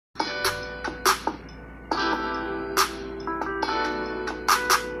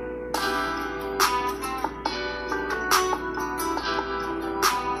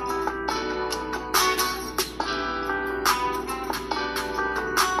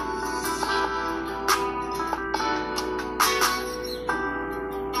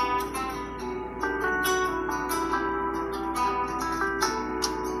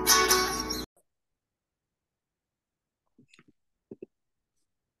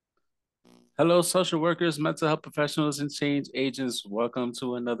Hello, social workers, mental health professionals, and change agents. Welcome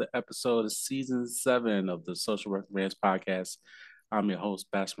to another episode of season 7 of the Social Work Ranch podcast. I'm your host,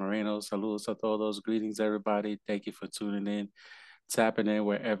 Bas Moreno. Saludos a todos. Greetings, everybody. Thank you for tuning in, tapping in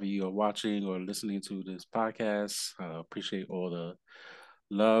wherever you are watching or listening to this podcast. Appreciate all the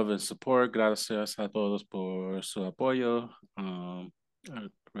love and support. Gracias a todos por su apoyo. I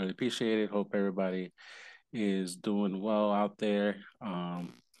really appreciate it. Hope everybody is doing well out there.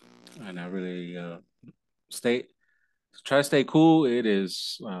 And I really stay try to stay cool. It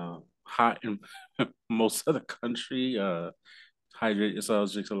is hot in most of the country. Hydrate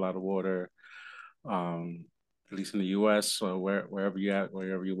yourselves, drink a lot of water. Um, at least in the U.S. or wherever you're at,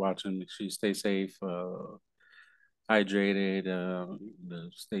 wherever you're watching, make sure you stay safe, hydrated,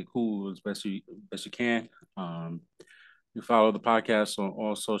 stay cool as best you can. You follow the podcast on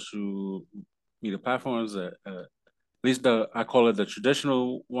all social media platforms. At least I call it the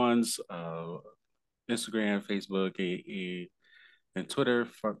traditional ones. Instagram, Facebook, and Twitter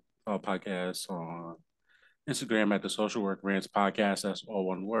for our podcast on Instagram at the Social Work Rants Podcast. That's all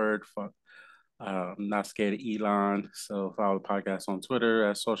one word. I'm not scared of Elon, so follow the podcast on Twitter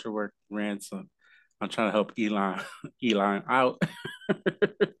at Social Work Rants. I'm trying to help Elon Elon out,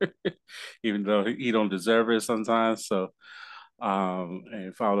 even though he don't deserve it sometimes. So,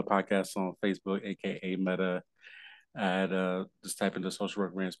 and follow the podcast on Facebook, aka Meta, at just type in the Social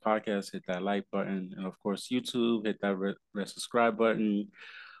Work Rants podcast, hit that like button, and of course YouTube, hit that red subscribe button.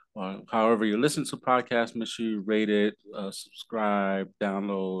 However you listen to podcasts, make sure you rate it, subscribe,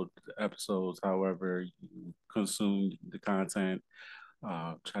 download the episodes, however you consume the content.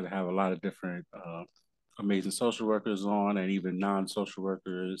 Try to have a lot of different amazing social workers on, and even non-social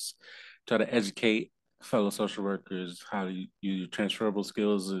workers. Try to educate fellow social workers how to use transferable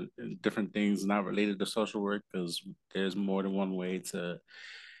skills and different things not related to social work, because there's more than one way to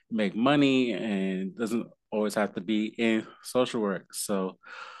make money, and doesn't always have to be in social work. So,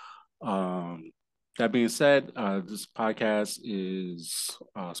 um, that being said, this podcast is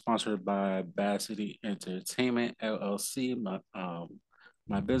sponsored by Bad City Entertainment LLC.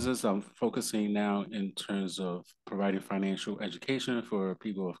 My business, I'm focusing now in terms of providing financial education for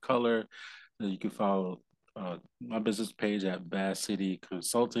people of color. So you can follow my business page at Bad City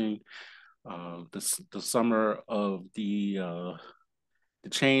Consulting. The summer of the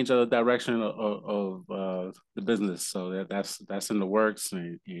change of the direction of the business. So that's in the works,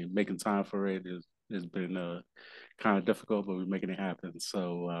 and making time for it is has been kind of difficult, but we're making it happen.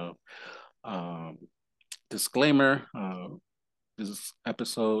 So, disclaimer: this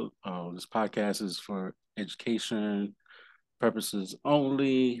episode, this podcast is for education purposes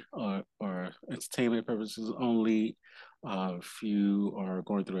only, or entertainment purposes only. If you are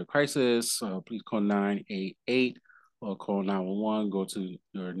going through a crisis, please call 988 or call 911. Go to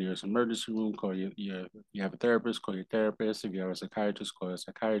your nearest emergency room. Call you have a therapist, call your therapist. If you have a psychiatrist, call a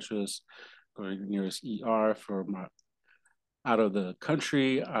psychiatrist. Go to your nearest ER. For my out of the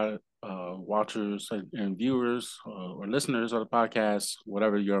country, watchers and viewers or listeners of the podcast,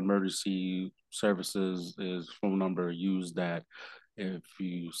 whatever your emergency services is phone number, use that. If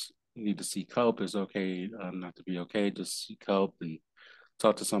you need to seek help, it's okay not to be okay. Just seek help and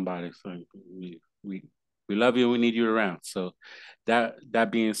talk to somebody. So we we love you. We need you around. So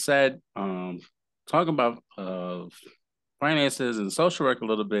that being said, talking about finances and social work a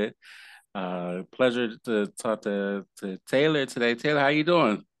little bit. Pleasure to talk to Taylor today. Taylor, how you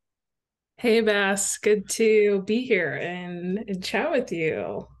doing? Hey Bass, good to be here and chat with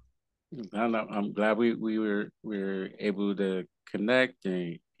you. I'm glad we were able to connect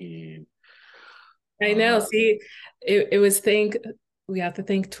and I know, uh, see, it was we have to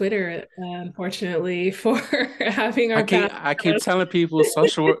thank Twitter, unfortunately, for having our path I keep crossed. telling people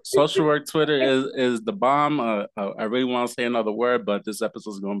social work Twitter is the bomb. I really want to say another word, but this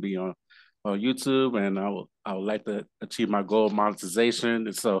episode is going to be on YouTube, and I would like to achieve my goal of monetization.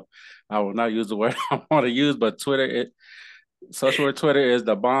 And so I will not use the word I want to use, but social work Twitter is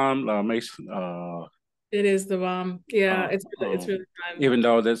the bomb. It is the bomb. Yeah, Uh, it's um, really fun. even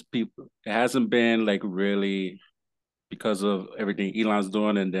though there's people, it hasn't been like really because of everything Elon's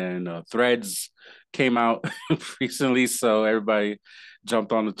doing, and then Threads came out recently, so everybody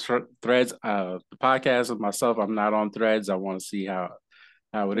jumped on the Threads. The podcast of myself, I'm not on Threads. I want to see how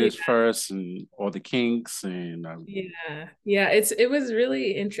it Yeah, is first, and all the kinks, and yeah. It was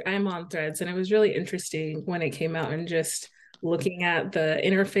really I'm on Threads, and it was really interesting when it came out and just looking at the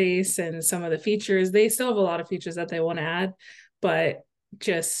interface and some of the features. They still have a lot of features that they want to add, but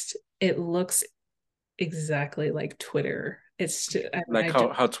just it looks exactly like Twitter. It's just, I mean, like I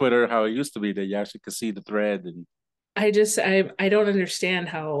just how Twitter, how it used to be, that you actually could see the thread and. I don't understand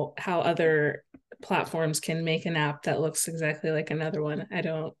how other platforms can make an app that looks exactly like another one. I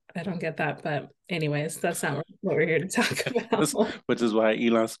don't get that. But anyways, that's not what we're here to talk about. Which is why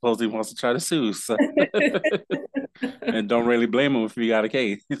Elon supposedly wants to try to sue. So. And don't really blame him if you got a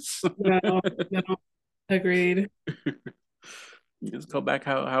case. No, no, agreed. Just go back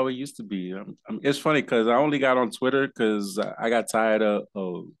how it used to be. It's funny because I only got on Twitter because I got tired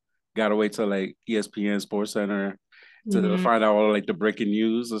of gotta wait till like ESPN Sports Center to Mhm. find out all like the breaking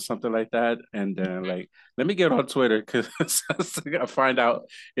news or something like that. And then like let me get on Twitter because I find out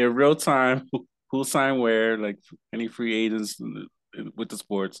in real time who signed where, like any free agents with the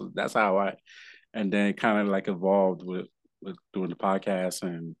sports. So that's how I and then kind of like evolved with doing the podcast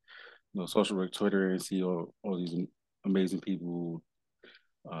and social work Twitter and see all these amazing people.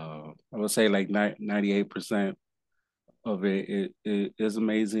 I would say like 98% of it is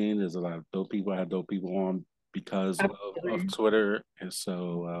amazing. There's a lot of dope people. I have dope people on because of Absolutely. Twitter, and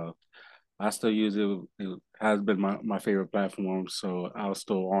so I still use it. It has been my favorite platform, so I'll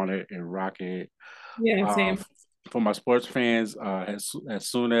still on it and rock it. Yeah, Uh, same. for my sports fans, as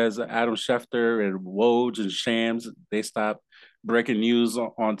soon as Adam Schefter and Woj and Shams they stop breaking news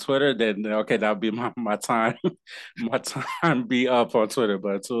on Twitter, then okay, that'll be my time. My time be up on Twitter.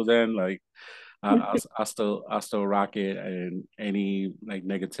 But until then, like I still rock it, and any like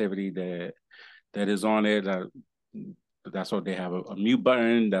negativity that is on it. That's why they have a mute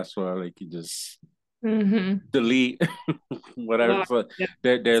button. That's why like you just Hmm. delete whatever. Oh, So yeah.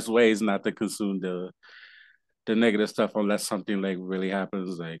 there's ways not to consume the negative stuff unless something like really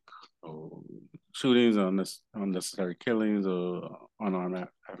happens, like oh, shootings, unnecessary killings, or unarmed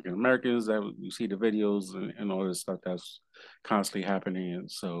African Americans. That you see the videos and all this stuff that's constantly happening. And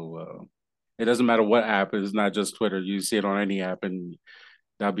so it doesn't matter what app. It's not just Twitter. You see it on any app, and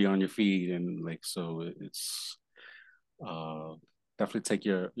that'll be on your feed. And like so, it's uh, definitely take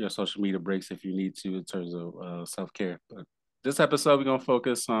your social media breaks if you need to in terms of self care. But this episode, we're gonna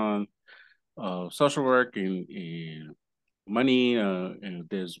focus on social work and money. And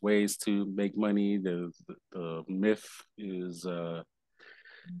there's ways to make money. The myth is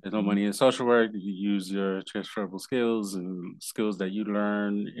there's no money in social work. You use your transferable skills and skills that you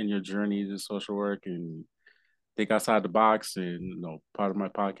learn in your journey to social work and think outside the box. And part of my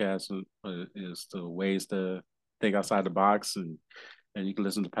podcast is the ways to think outside the box, and you can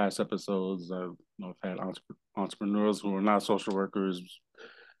listen to past episodes. I've had entrepreneurs who are not social workers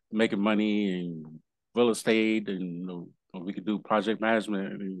making money and real estate, and we could do project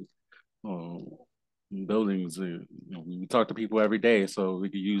management and buildings. And, we talk to people every day, so we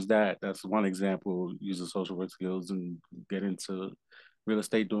could use that. That's one example. Using social work skills and get into real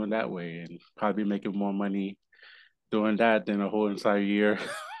estate doing that way, and probably making more money doing that than a whole entire year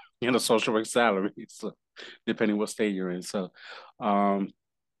in a social work salary. So depending what state you're in. So um,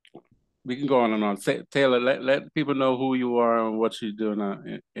 we can go on and on. Taylor, let people know who you are and what you're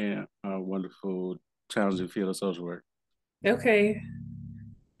doing in a wonderful, challenging field of social work. Okay.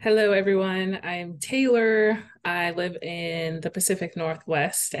 Hello, everyone. I'm Taylor. I live in the Pacific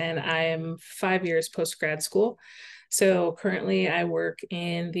Northwest and I'm 5 years post grad school. So currently, I work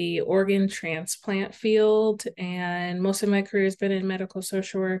in the organ transplant field, and most of my career has been in medical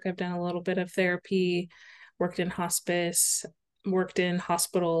social work. I've done a little bit of therapy, worked in hospice, worked in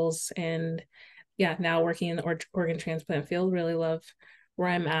hospitals, and yeah, now working in the organ transplant field. Really love where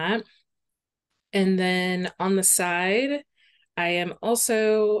I'm at. And then on the side, I am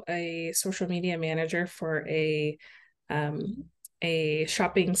also a social media manager for um, a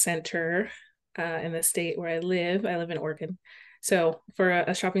shopping center in the state where I live. I live in Oregon. So for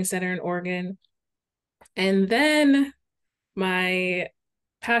a shopping center in Oregon. And then my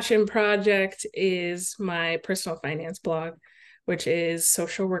passion project is my personal finance blog, which is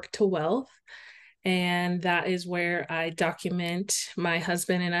Social Work to Wealth. And that is where I document my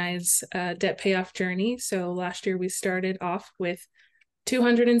husband and I's debt payoff journey. So last year we started off with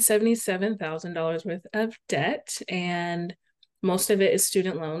 $277,000 worth of debt, and most of it is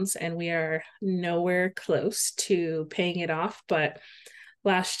student loans, and we are nowhere close to paying it off. But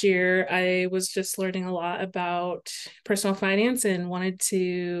last year, I was just learning a lot about personal finance and wanted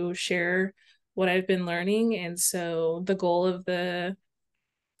to share what I've been learning. And so the goal of the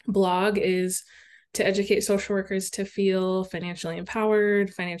blog is to educate social workers to feel financially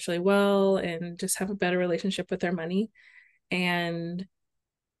empowered, financially well, and just have a better relationship with their money. And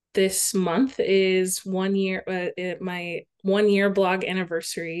this month is 1 year, my 1 year blog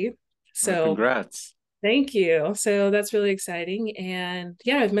anniversary. So Congrats. thank you. So that's really exciting. And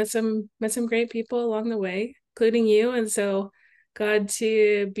yeah, I've met some great people along the way, including you. And so glad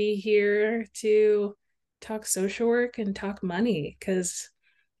to be here to talk social work and talk money, because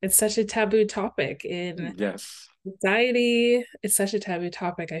it's such a taboo topic in Yes. society. It's such a taboo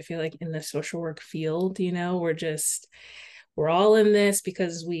topic. I feel like in the social work field, we're all in this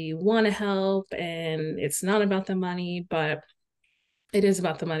because we want to help, and it's not about the money, but it is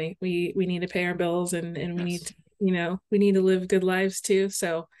about the money. We need to pay our bills, and we need Yes. to, we need to live good lives too.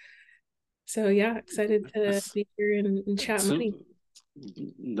 So yeah, excited to Yes. be here and chat money.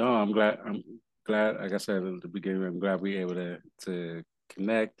 No, I'm glad. Like I said at the beginning, I'm glad we were able to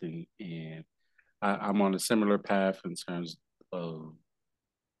connect, and I'm on a similar path in terms of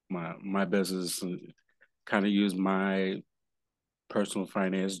my business, and kind of use my personal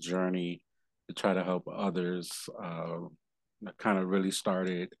finance journey to try to help others. I kind of really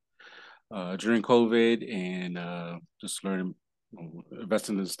started during COVID, and just learning,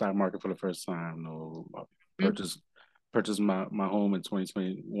 investing in the stock market for the first time. Purchase purchase my home in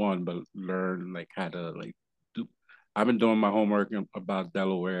 2021, but learn like how to like do. I've been doing my homework about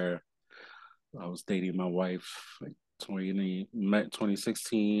Delaware. I was dating my wife like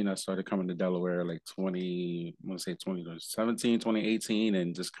 2016. I started coming to Delaware like 20, I want to say 2017, 2018,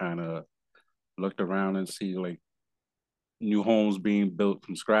 and just kind of looked around and see like new homes being built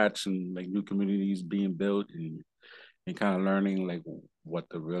from scratch and like new communities being built, and kind of learning like what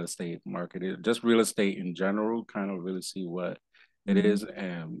the real estate market is, just real estate in general, kind of really see what it Mm-hmm. is.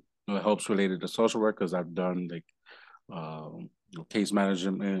 And it helps related to social work because I've done like case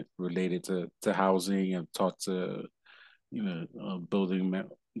management related to housing. I've talked to building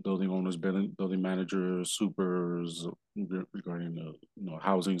owners, building managers, supers regarding the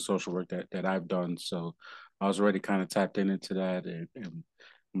housing social work that I've done. So I was already kind of tapped into that, and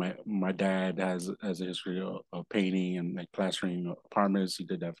my dad has a history of painting and like plastering apartments. He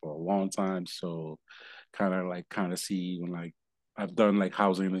did that for a long time. So kind of see when like I've done like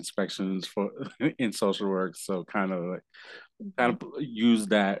housing inspections for in social work. So kind of use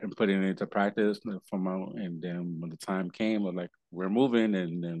that and put it into practice for my own. And then when the time came, we're like, we're moving,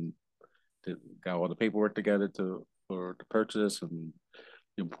 and then got all the paperwork together for the purchase, and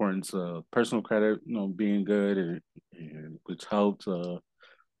the importance of personal credit, being good, and which helped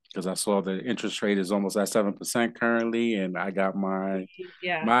because I saw the interest rate is almost at 7% currently, and I got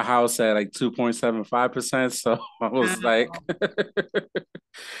Yeah. my house at like 2.75%. So I was like, Wow.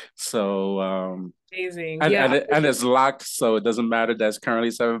 so Amazing. and Yeah. it's locked, so it doesn't matter. That's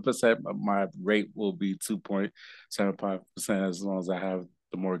currently 7%, but my rate will be 2.75% as long as I have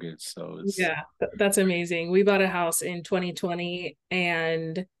the mortgage. So it's Yeah, that's amazing. We bought a house in 2020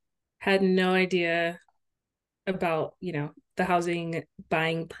 and had no idea about, the housing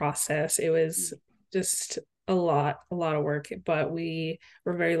buying process. It was just a lot of work, but we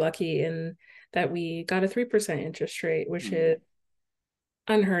were very lucky in that we got a 3% interest rate, which mm, is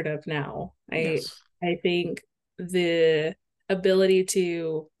unheard of now. yes, I think the ability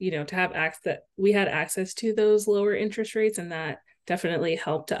to, to have access, that we had access to those lower interest rates, and that definitely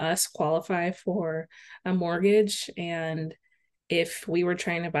helped us qualify for a mortgage. And if we were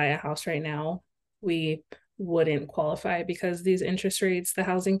trying to buy a house right now, we wouldn't qualify because these interest rates, the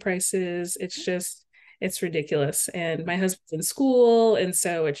housing prices, it's ridiculous. And my husband's in school, and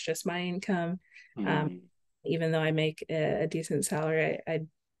so it's just my income. Um, mm, Even though I make a decent salary, I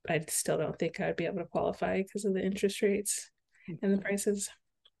still don't think I'd be able to qualify because of the interest rates and the prices.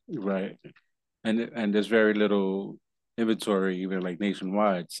 right. And there's very little inventory even like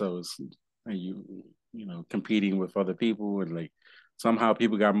nationwide, so it's and competing with other people, and like somehow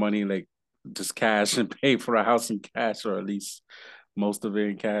people got money like just cash and pay for a house in cash, or at least most of it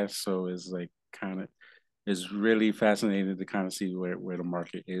in cash. So it's like kind of it's really fascinating to kind of see where the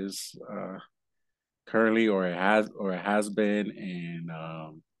market is currently, or it has been, and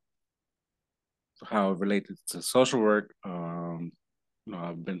how it related to social work.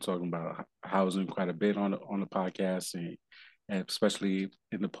 I've been talking about housing quite a bit on the podcast, and especially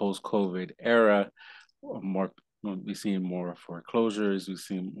in the post-COVID era, more we seeing more foreclosures, we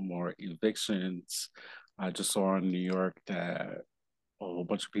see more evictions. I just saw in New York that a whole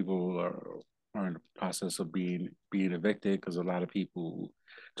bunch of people are in the process of being evicted because a lot of people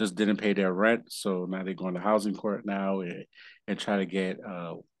just didn't pay their rent. So now they're going to housing court now, and try to get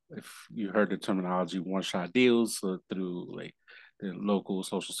if you heard the terminology, one-shot deals, so through like the local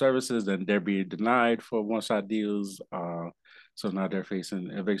social services, then they're being denied for one-shot deals. So now they're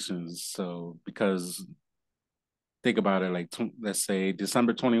facing evictions. So because think about it, like let's say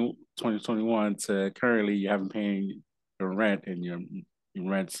December 2021 to currently, you haven't paid your rent, and your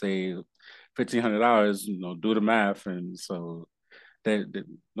rent say $1,500. Do the math, and so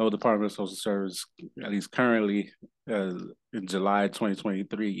no Department of Social Service, at least currently, uh, in July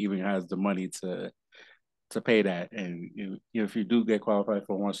 2023, even has the money to pay that. And if you do get qualified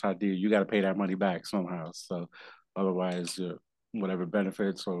for a one-shot deal, you got to pay that money back somehow. So otherwise, whatever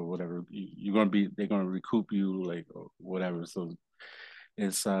benefits or whatever you're gonna be, they're gonna recoup you like or whatever. So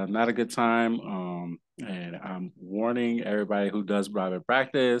it's not a good time. And I'm warning everybody who does private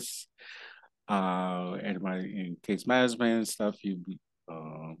practice, anybody in case management stuff,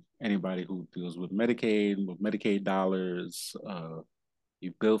 anybody who deals with Medicaid dollars,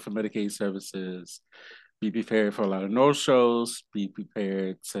 you bill for Medicaid services, be prepared for a lot of no shows, be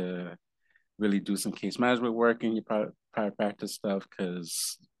prepared to really do some case management work in your private practice stuff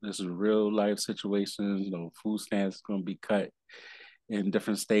because this is real life situations. Food stamps going to be cut in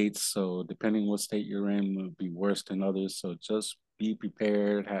different states. So depending what state you're in, will be worse than others. So just be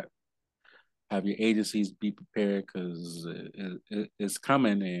prepared. Have your agencies be prepared because it's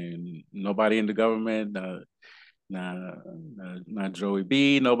coming, and nobody in the government, not Joey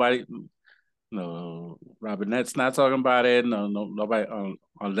B, nobody, no Robinette's not talking about it. No, nobody.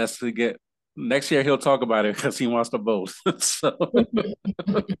 Unless we get next year, he'll talk about it because he wants to vote. So,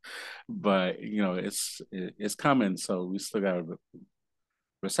 but it's coming. So we still got a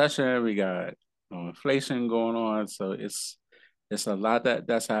recession. We got inflation going on. So it's a lot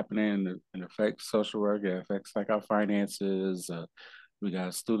that's happening. It affects social work. It affects like our finances. We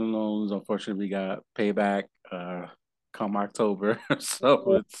got student loans. Unfortunately, we got payback come October.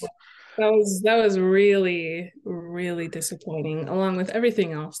 So it's that was really, really disappointing, along with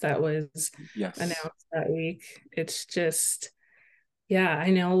everything else that was yes. announced that week. It's just, yeah, I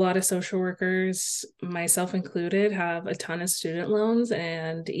know a lot of social workers, myself included, have a ton of student loans.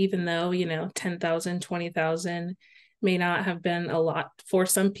 And even though, 10,000, 20,000 may not have been a lot for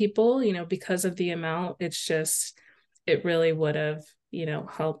some people, because of the amount, it's just, it really would have,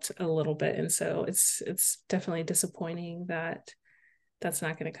 helped a little bit. And so it's definitely disappointing that that's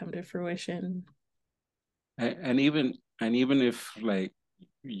not going to come to fruition. And even if like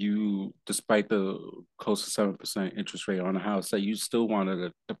you, despite the close to 7% interest rate on a house, that you still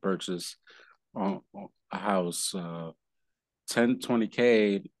wanted to purchase a house, 10,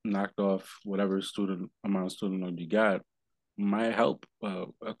 20K knocked off whatever student loan you got might help a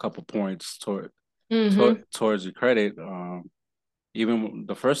couple points Mm-hmm. towards your credit. Even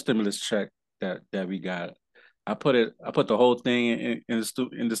the first stimulus check that we got, I put the whole thing in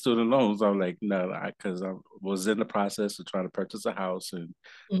the student loans. I was like, no, because I was in the process of trying to purchase a house, and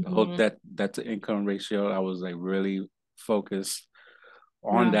the whole Mm-hmm. debt to income ratio, I was like really focused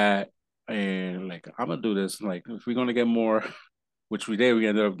on Wow. that. And like, I'm gonna do this. Like, if we're gonna get more, which we did, we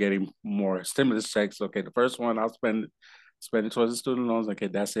ended up getting more stimulus checks. Okay, the first one I'll spend it towards the student loans. Okay,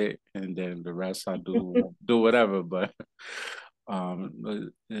 that's it, and then the rest I do whatever. But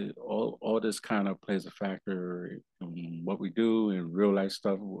all this kind of plays a factor in what we do in real life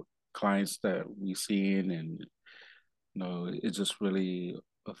stuff with clients that we see in, and it just really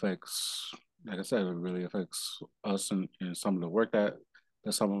affects. Like I said, it really affects us and some of the work that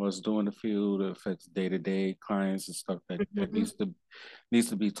some of us do in the field. It affects day to day clients and stuff that Mm-hmm. needs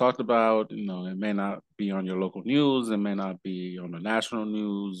to be talked about. It may not be on your local news, it may not be on the national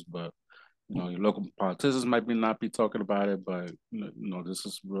news, but your local politicians might not be talking about it, but this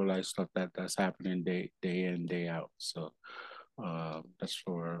is real life stuff that's happening day in, day out. So that's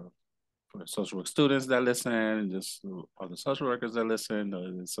for social work students that listen, and just other social workers that listen.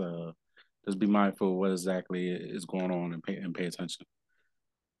 It's just be mindful of what exactly is going on and pay attention.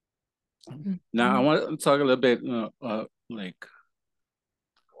 Now I Mm-hmm. want to talk a little bit like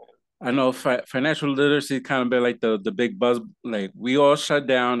I know financial literacy kind of been like the big buzz. Like we all shut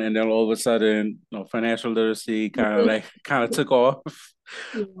down, and then all of a sudden, financial literacy kind of took off.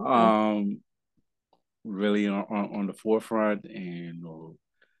 Yeah. Um, really on the forefront, and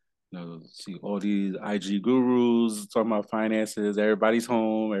see all these IG gurus talking about finances. Everybody's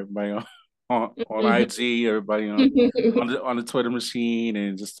home. Everybody on IG. Everybody on the Twitter machine,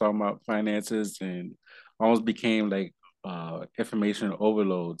 and just talking about finances, and almost became like information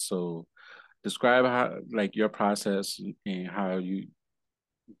overload. So describe how like your process and how you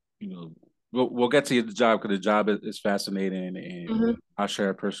know we'll get to the job because the job is fascinating, and Mm-hmm. I'll share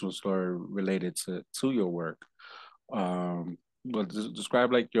a personal story related to your work. But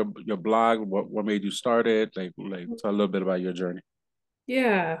describe like your blog, what made you start it, like tell a little bit about your journey.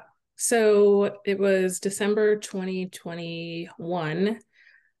 Yeah. So it was December 2021.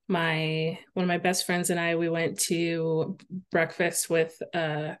 One of my best friends and I, we went to breakfast with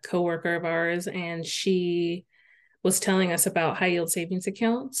a coworker of ours, and she was telling us about high yield savings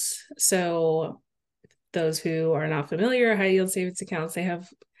accounts. So those who are not familiar, high yield savings accounts, they have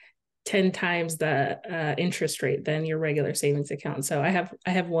 10 times the interest rate than your regular savings account. So I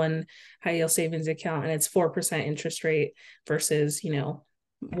have one high yield savings account, and it's 4% interest rate versus,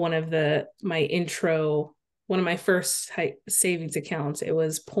 one of my first savings accounts, it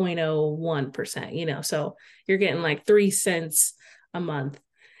was 0.01%, so you're getting like 3 cents a month.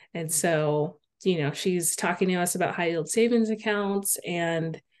 And so, she's talking to us about high yield savings accounts,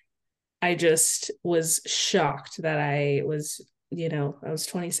 and I just was shocked that I was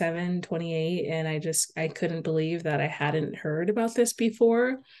 27, 28, and I couldn't believe that I hadn't heard about this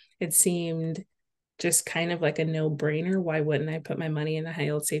before. It seemed just kind of like a no-brainer. Why wouldn't I put my money in a high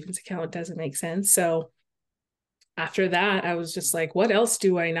yield savings account? It doesn't make sense. So after that, I was just like, what else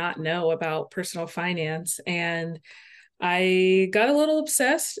do I not know about personal finance? And I got a little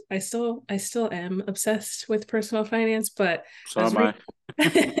obsessed. I still am obsessed with personal finance, but So am I.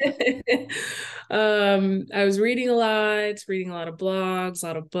 I was reading a lot of blogs, a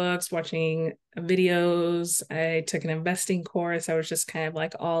lot of books, watching videos. I took an investing course. I was just kind of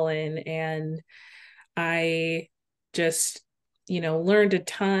like all in, and I just, learned a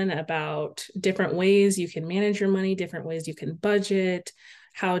ton about different ways you can manage your money, different ways you can budget,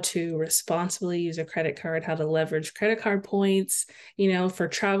 how to responsibly use a credit card, how to leverage credit card points, for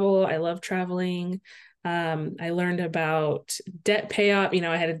travel. I love traveling. I learned about debt payoff.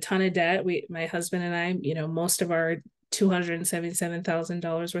 I had a ton of debt. My husband and I, most of our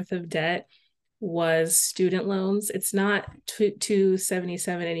 $277,000 worth of debt was student loans. It's not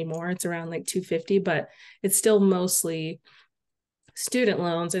 277 anymore. It's around like 250, but it's still mostly student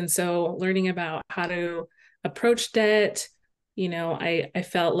loans. And so learning about how to approach debt, I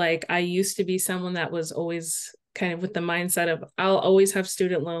felt like I used to be someone that was always kind of with the mindset of I'll always have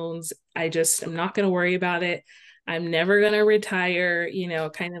student loans. I'm not going to worry about it. I'm never going to retire,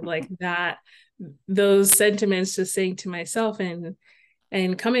 kind of like that, those sentiments, just saying to myself, and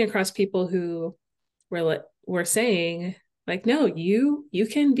coming across people who were saying like, no, you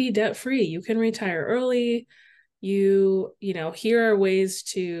can be debt free, you can retire early, here are ways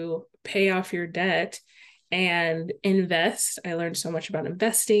to pay off your debt and invest. I learned so much about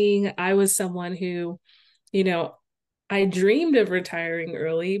investing. I was someone who, you know I dreamed of retiring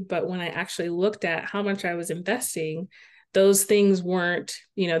early, but when I actually looked at how much I was investing, those things weren't,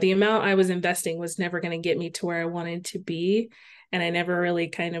 the amount I was investing was never going to get me to where I wanted to be. And I never really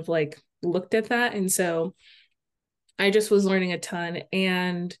kind of like looked at that. And so I just was learning a ton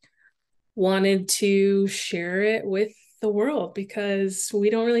and wanted to share it with the world because we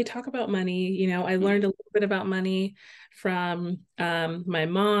don't really talk about money. I learned a little bit about money from my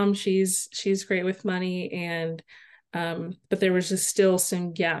mom. She's great with money, and but there was just still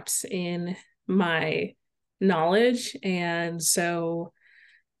some gaps in my knowledge. And so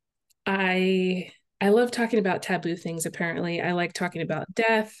I love talking about taboo things. Apparently, I like talking about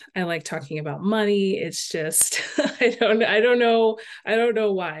death. I like talking about money. It's just I don't know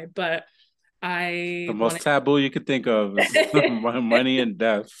why, but The I want most taboo you could think of is to. money and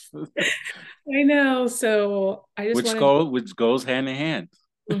death, I know. So I just wanted which goes hand in hand.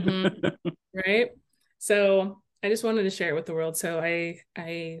 Mhm, right. So I just wanted to share it with the world. So I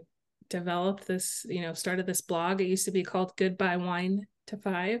developed this, started this blog. It used to be called Goodbye Wine to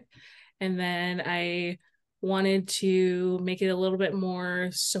Five. And then I wanted to make it a little bit more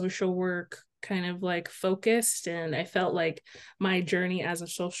social work kind of like focused. And I felt like my journey as a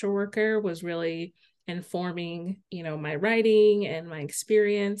social worker was really informing, my writing and my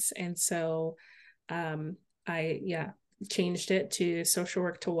experience. And so I changed it to Social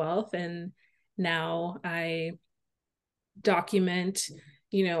Work to Wealth. And now I document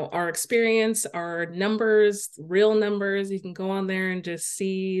our experience, our numbers, real numbers. You can go on there and just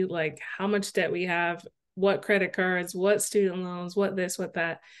see like how much debt we have, what credit cards, what student loans, what this, what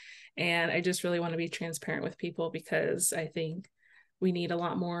that. And I just really want to be transparent with people because I think we need a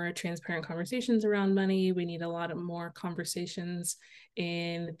lot more transparent conversations around money. We need a lot of more conversations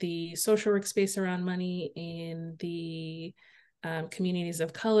in the social work space around money, in the communities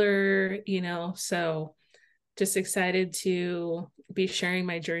of color, so just excited to be sharing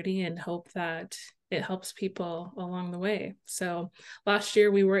my journey and hope that it helps people along the way. So last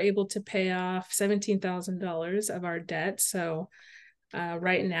year we were able to pay off $17,000 of our debt. So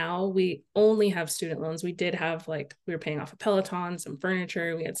right now we only have student loans. We did have we were paying off a Peloton, some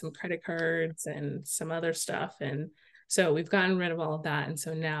furniture, we had some credit cards and some other stuff. And so we've gotten rid of all of that. And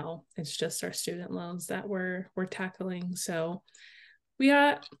so now it's just our student loans that we're tackling. So we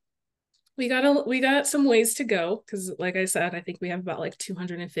got we got some ways to go because like I said, I think we have about like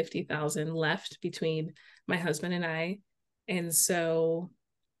 250,000 left between my husband and I. And so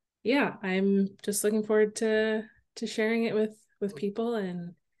yeah, I'm just looking forward to sharing it with people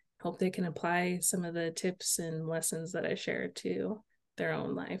and hope they can apply some of the tips and lessons that I share to their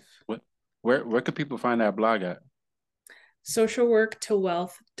own life. What, where could people find that blog at?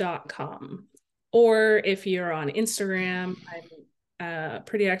 Socialworktowealth.com. Or if you're on Instagram, I'm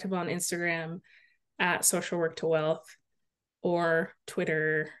pretty active on Instagram at Social Work to Wealth, or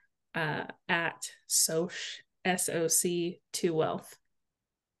Twitter at Soc, SOC to Wealth.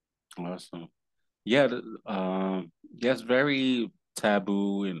 Awesome. Yeah, yeah, it's very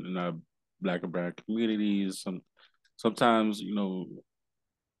taboo in our Black and Brown communities. Sometimes, you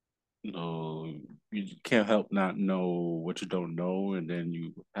can't help not know what you don't know, and then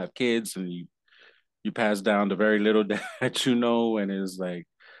you have kids and you pass down the very little that you know, and it's like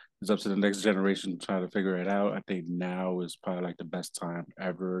it's up to the next generation to try to figure it out. I think now is probably like the best time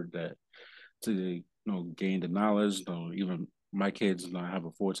ever that to gain the knowledge. Even my kids, I have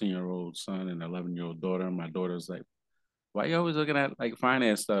a 14-year-old son and an 11-year-old daughter. My daughter's like, why you always looking at like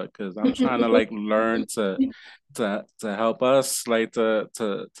finance stuff? Because I'm trying to like learn to help us like to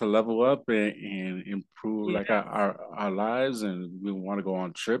level up and improve Yeah. like our lives, and we want to go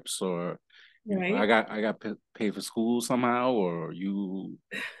on trips, or Right. I got paid for school somehow, or you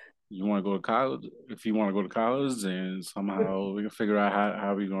want to go to college. If you want to go to college, then somehow we can figure out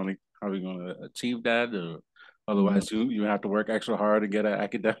how we gonna achieve that, or Mhm. otherwise you have to work extra hard to get an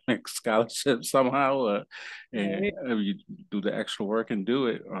academic scholarship somehow, and Right. you do the extra work and do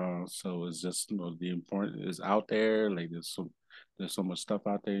it. So it's just the important is out there. Like there's so much stuff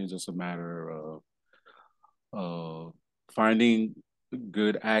out there. It's just a matter of finding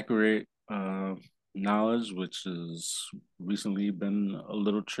good, accurate knowledge, which has recently been a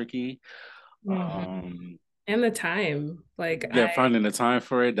little tricky. Mhm. Um, And the time, like yeah, finding the time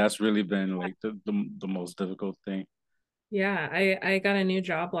for it, that's really been like the most difficult thing. yeah, I got a new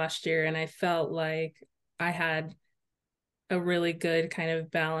job last year, and I felt like I had a really good kind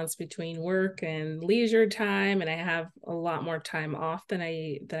of balance between work and leisure time, and I have a lot more time off than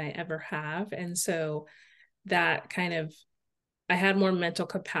I ever have. And so that kind of, I had more mental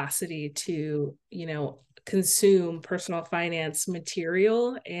capacity to, consume personal finance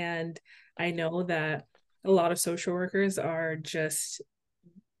material. And I know that a lot of social workers are just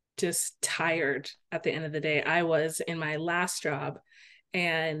tired at the end of the day. I was in my last job,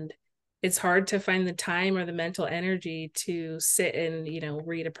 and it's hard to find the time or the mental energy to sit and,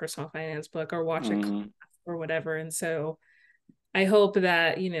 read a personal finance book or watch a class Mm-hmm. or whatever. And so I hope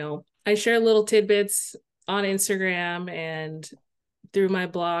that, I share little tidbits on Instagram and through my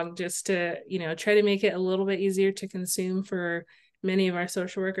blog, just to, try to make it a little bit easier to consume for many of our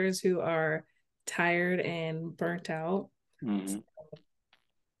social workers who are tired and burnt out. Mm-hmm.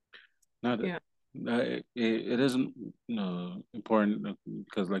 Not Yeah. it isn't important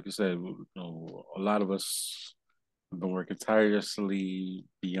because, like you said, a lot of us have been working tirelessly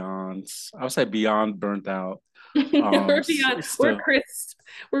beyond, I would say, beyond burnt out. We're beyond, we're Still, crisp.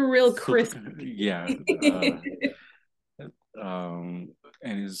 We're real so crisp. yeah. Um,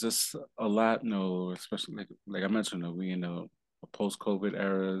 and it's just a lot, especially like I mentioned, we in a post-COVID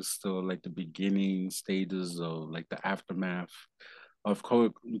era, still like the beginning stages of like the aftermath of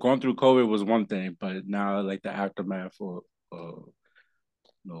COVID. Going through COVID was one thing, but now like the aftermath of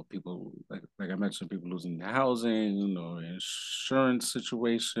people like I mentioned, people losing their housing, insurance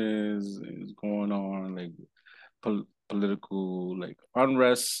situations is going on, like political like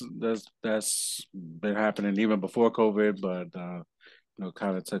unrest that's been happening even before COVID, but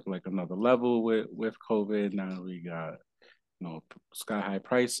kind of took like another level with COVID. Now we got sky high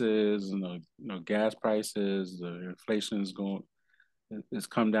prices, gas prices, the inflation is going, it's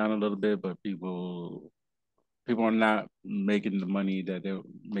come down a little bit, but people are not making the money that they were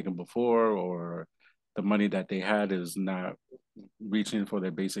making before, or the money that they had is not reaching for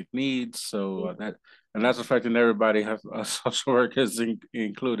their basic needs. So that's affecting everybody, social workers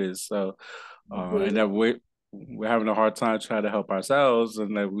included. So and that we're having a hard time trying to help ourselves,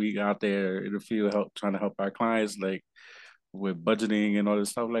 and that we out there in the field trying to help our clients, like with budgeting and all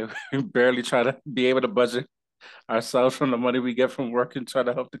this stuff. Like we barely try to be able to budget ourselves from the money we get from work and try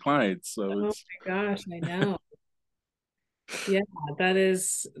to help the clients. So Oh it's my gosh, I know. Yeah, that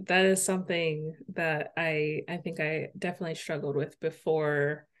is something that I think I definitely struggled with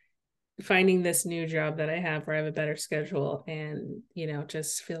before finding this new job that I have, where I have a better schedule, and,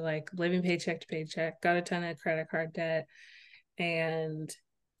 just feel like living paycheck to paycheck, got a ton of credit card debt, and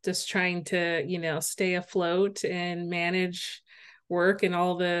just trying to, stay afloat and manage work and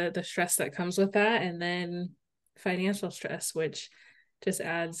all the stress that comes with that, and then financial stress, which just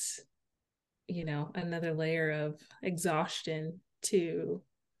adds, another layer of exhaustion to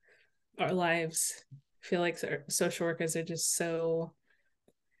our lives. I feel like social workers are just so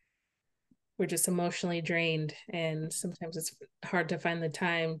we're just emotionally drained, and sometimes it's hard to find the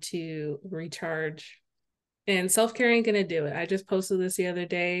time to recharge. And self-care ain't gonna do it. I just posted this the other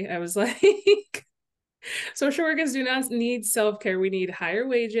day. I was like, social workers do not need self-care. We need higher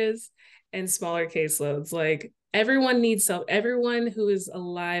wages and smaller caseloads. Like everyone who is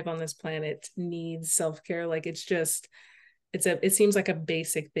alive on this planet needs self-care. Like it seems like a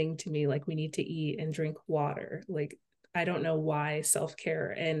basic thing to me. Like we need to eat and drink water. Like I don't know why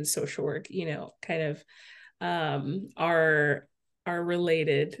self-care and social work, kind of are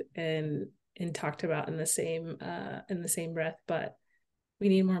related and talked about in the same breath, but we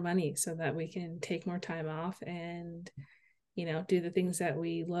need more money so that we can take more time off and do the things that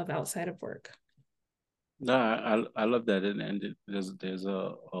we love outside of work. No, I love that, and there's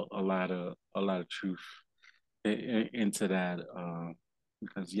a lot of truth into that,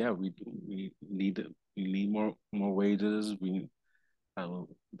 because yeah, we need more wages. We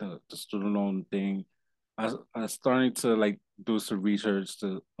the student loan thing. I starting to like do some research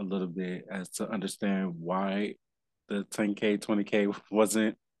to a little bit as to understand why the 10K 20K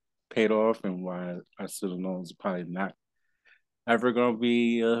wasn't paid off, and why our student loans are probably not ever gonna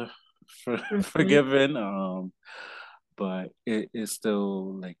be Mm-hmm. forgiven. But it's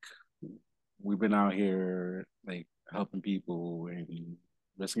still like we've been out here like helping people and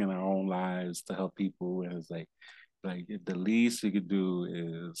risking our own lives to help people, and it's like the least you could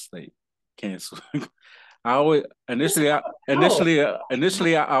do is like cancel. I always Oh,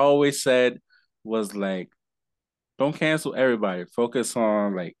 initially I always said was like, don't cancel everybody. Focus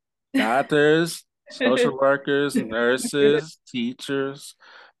on like doctors, social workers, nurses, teachers,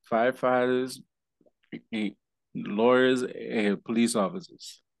 firefighters, lawyers, and police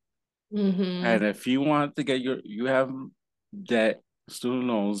officers. mm-hmm. And if you want to get you have debt, student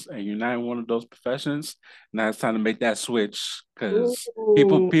loans, and you're not in one of those professions, now it's time to make that switch, because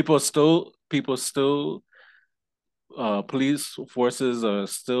Ooh. people still police forces are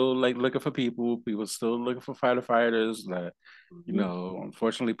still like looking for people. People still looking for firefighters. Like,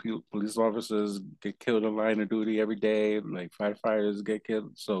 unfortunately, police officers get killed in line of duty every day. Like firefighters get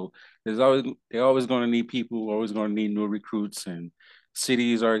killed. So they're always going to need people. Always going to need new recruits. And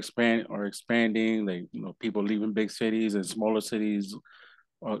cities are expanding. Like, people leaving big cities and smaller cities.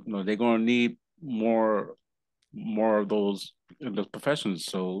 They're going to need more of those in those professions.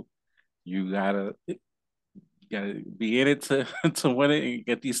 So you gotta be in it to to win it and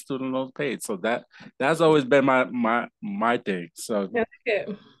get these student loans paid. So that's always been my thing. So I like it.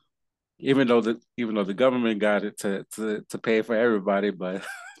 even though the government got it to pay for everybody, but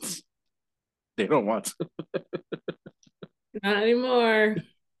they don't want to. Not anymore.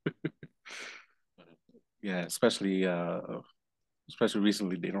 Yeah, especially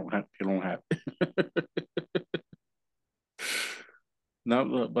recently they don't have.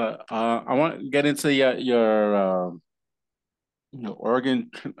 No, but I want to get into your organ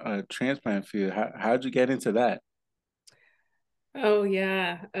transplant field. How'd you get into that? Oh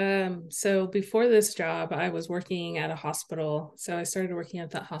yeah. So before this job, I was working at a hospital. So I started working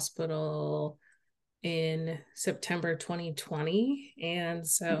at that hospital in September 2020. And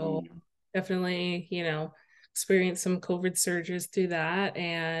so Mm-hmm. definitely, experienced some COVID surges through that.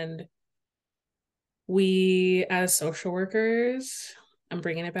 And we, as social workers, I'm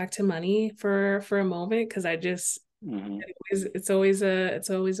bringing it back to money for a moment because I just Mm-hmm. it's always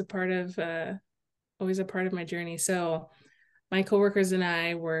a part of always a part of my journey. So my coworkers and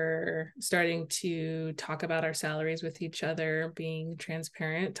I were starting to talk about our salaries with each other, being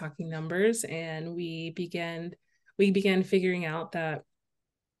transparent, talking numbers, and we began figuring out that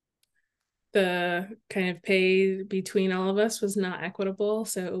the kind of pay between all of us was not equitable.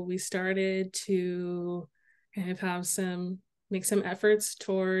 So we started to kind of make some efforts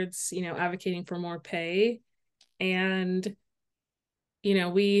towards, advocating for more pay. And,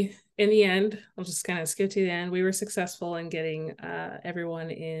 we, in the end, I'll just kind of skip to the end. We were successful in getting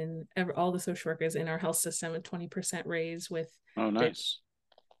all the social workers in our health system a 20% raise with Oh, this nice.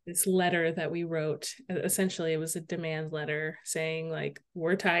 this letter that we wrote. Essentially, it was a demand letter saying, like,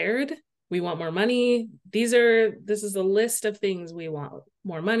 we're tired, we want more money. This is a list of things we want: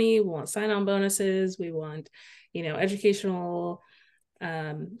 more money, we want sign-on bonuses, we want, educational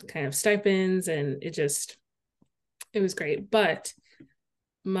kind of stipends, and it was great. But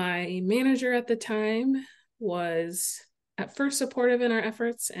my manager at the time was at first supportive in our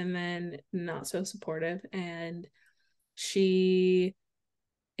efforts and then not so supportive. And she,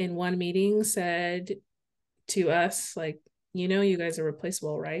 in one meeting, said to us, like, you guys are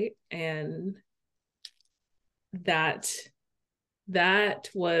replaceable, right? And that that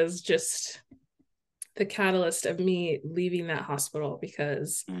was just the catalyst of me leaving that hospital,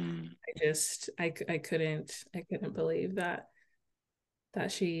 because Mm. I couldn't believe that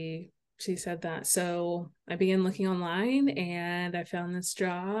she said that. So I began looking online and I found this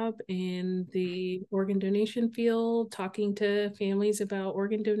job in the organ donation field, talking to families about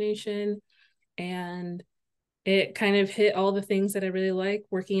organ donation. And it kind of hit all the things that I really like,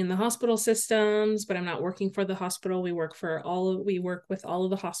 working in the hospital systems, but I'm not working for the hospital. We work with all of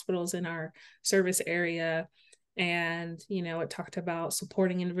the hospitals in our service area. And, it talked about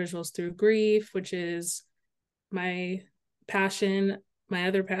supporting individuals through grief, which is my passion, my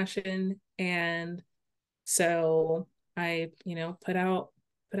other passion. And so I, put out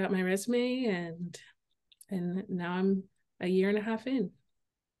my resume, and now I'm a year and a half in.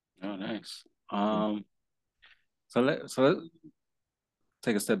 Oh, nice. So let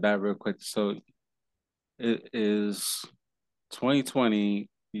take a step back real quick. So it is 2020,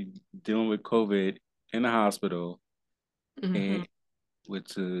 you dealing with COVID in the hospital, Mm-hmm. and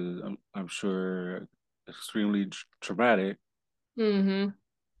which is I'm sure extremely traumatic, Mm-hmm.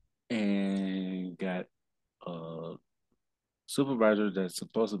 and got a supervisor that's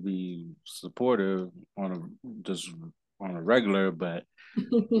supposed to be supportive on just on a regular, but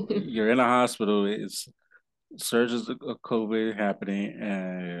you're in a hospital. It's surges of COVID happening,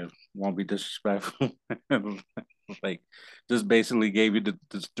 and won't be disrespectful. Like, just basically gave you the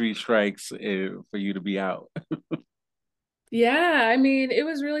three strikes for you to be out. Yeah, I mean, it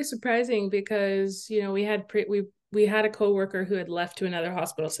was really surprising because, we had a coworker who had left to another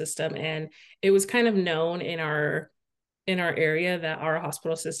hospital system, and it was kind of known in our area that our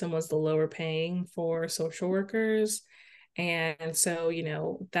hospital system was the lower paying for social workers. And so,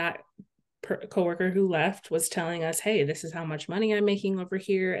 that coworker who left was telling us, "Hey, this is how much money I'm making over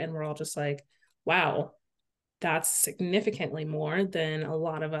here." And we're all just like, "Wow, that's significantly more than a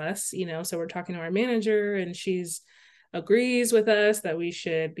lot of us." So we're talking to our manager, and she's agrees with us that we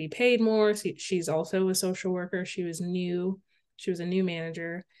should be paid more. She's also a social worker. She was a new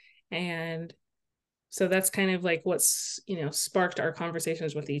manager. And so that's kind of like what's, sparked our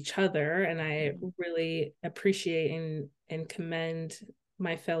conversations with each other. And I really appreciate and commend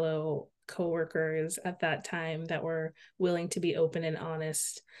my fellow coworkers at that time that were willing to be open and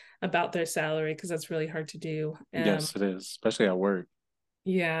honest about their salary, because that's really hard to do. Yes, it is, especially at work.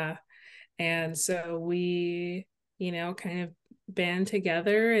 Yeah. And so we, kind of band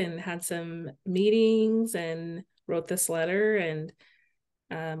together and had some meetings and wrote this letter. And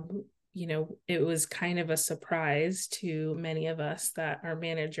it was kind of a surprise to many of us that our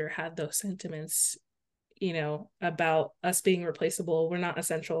manager had those sentiments, about us being replaceable. We're not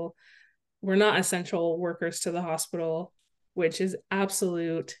essential workers to the hospital, which is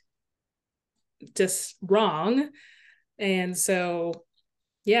absolute just wrong. And so,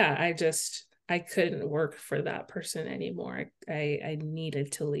 yeah, I couldn't work for that person anymore. I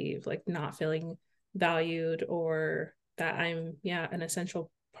needed to leave, like not feeling valued, or that I'm, yeah, an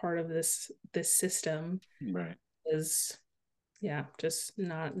essential part of this system Right. is, yeah, just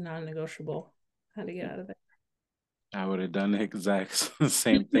not non-negotiable. How to get out of there. I would have done the exact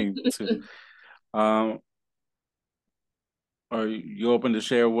same thing too. Um, are you open to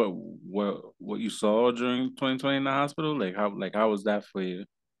share what you saw during 2020 in the hospital? Like how was that for you?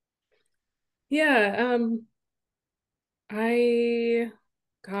 Yeah, I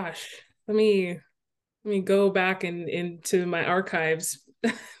gosh, let me go back and into my archives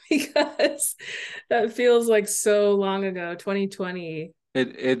because that feels like so long ago, 2020.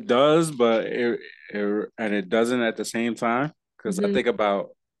 It does, but it doesn't at the same time, because I Mhm. think about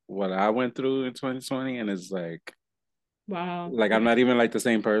what I went through in 2020, and it's Wow. like I'm not even like the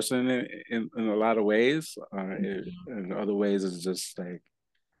same person in a lot of ways. In other ways, it's just like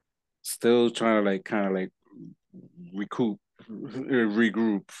still trying to like kind of like recoup,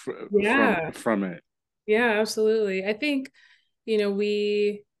 regroup Yeah. from it. Yeah, absolutely. I think,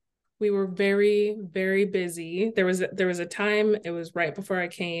 we were very, very busy. There was a time, it was right before I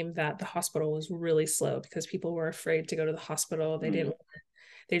came, that the hospital was really slow because people were afraid to go to the hospital. Mm,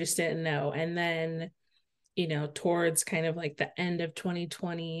 They just didn't know. And then, towards kind of like the end of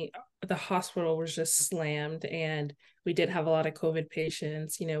 2020, the hospital was just slammed, and we did have a lot of COVID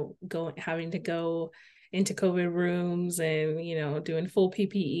patients, having to go into COVID rooms and, doing full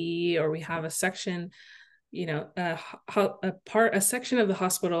PPE, or we have a section, a section of the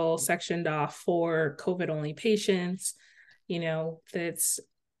hospital sectioned off for COVID only patients, that's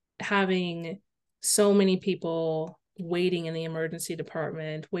having so many people waiting in the emergency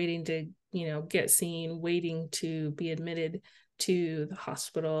department, waiting to, get seen, waiting to be admitted to the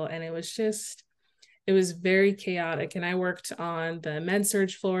hospital. And it it was very chaotic. And I worked on the med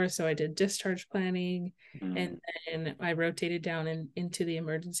surge floor, so I did discharge planning, and then I rotated down into the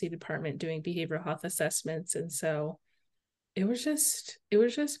emergency department doing behavioral health assessments. And so it was just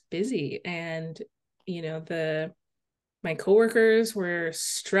busy. And the my coworkers were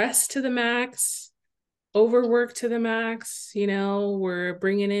stressed to the max, overworked to the max. We're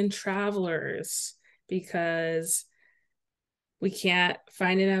bringing in travelers because we can't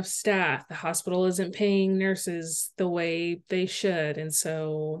find enough staff. The hospital isn't paying nurses the way they should. And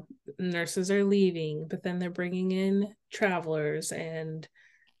so nurses are leaving, but then they're bringing in travelers, and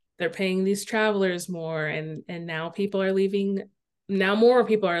they're paying these travelers more. And now people are leaving. Now more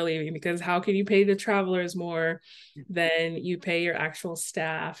people are leaving, because how can you pay the travelers more than you pay your actual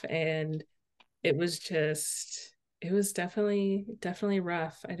staff? And it was definitely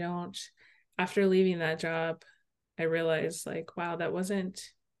rough. After leaving that job, I realized, like, wow, that wasn't,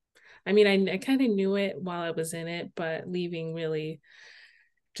 I mean, I kind of knew it while I was in it, but leaving really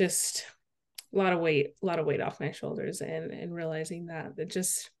just a lot of weight off my shoulders, and realizing that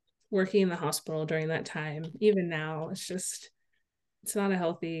just working in the hospital during that time, even now, it's not a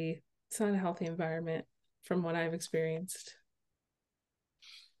healthy, environment from what I've experienced.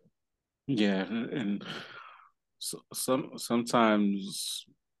 Yeah, and sometimes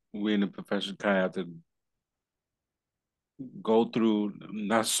we in the profession kind of have to go through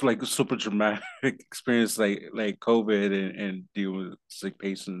not like a super dramatic experience like COVID, and deal with sick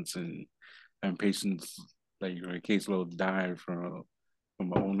patients, and patients like your caseload dying from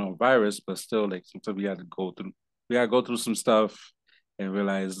an unknown virus, but still like sometimes we gotta go through some stuff and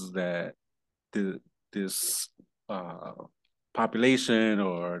realize that the this uh population,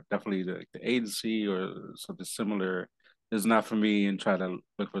 or definitely the agency or something similar, is not for me, and try to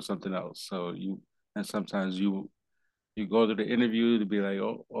look for something else. And sometimes you go to the interview to be like,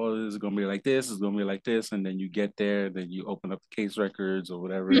 oh, this is gonna be like this, it's gonna be like this, and then you get there, then you open up the case records or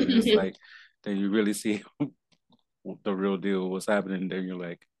whatever, and it's like, then you really see the real deal, what's happening. Then you're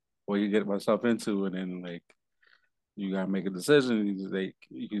like, what you get myself into, and then like you gotta make a decision.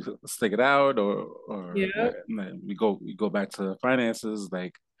 You stick it out, or Yeah. we go back to finances.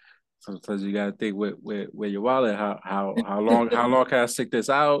 Like sometimes you gotta think where your wallet. How long can I stick this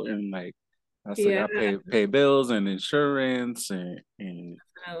out? And like I still Yeah, gotta pay bills and insurance and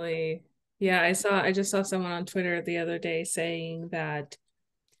definitely. Yeah, I just saw someone on Twitter the other day saying that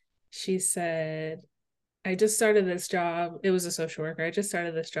she said, I just started this job. It was a social worker. I just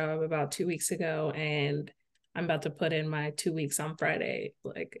started this job about 2 weeks ago, and I'm about to put in my 2 weeks on Friday.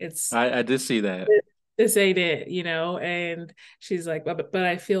 Like, I did see that. this ain't it. And she's like, but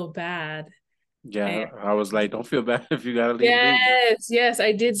I feel bad. And Yeah, I was like, don't feel bad if you gotta leave. yes,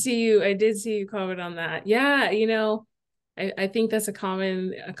 I did see you comment on that. Yeah, I think that's a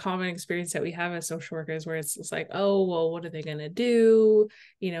common experience that we have as social workers, where it's like, oh, well, what are they gonna do?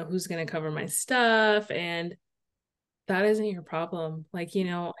 Who's gonna cover my stuff? And that isn't your problem. Like, I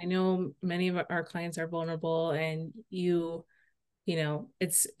know many of our clients are vulnerable, and it's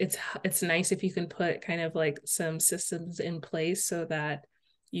nice if you can put kind of like some systems in place so that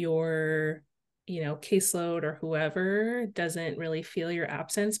your caseload or whoever doesn't really feel your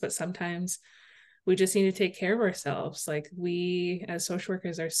absence. But sometimes we just need to take care of ourselves. Like, we as social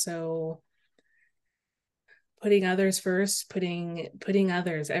workers are so putting others first, putting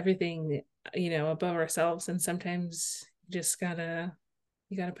others, everything, above ourselves. And sometimes you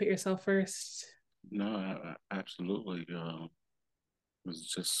gotta put yourself first. No, absolutely.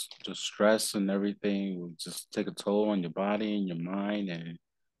 It's just stress and everything will just take a toll on your body and your mind, and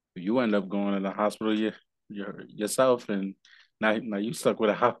you end up going to the hospital yourself, and now you stuck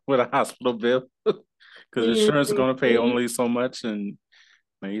with with a hospital bill because insurance is going to pay Mhm. only so much, and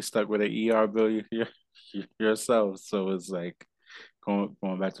now you stuck with an ER bill yourself. So it's like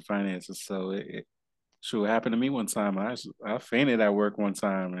going back to finances. So it sure happened to me one time. I fainted at work one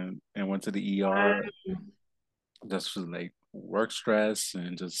time, and went to the ER, just for like work stress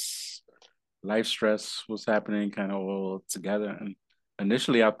and just life stress was happening kind of all together. And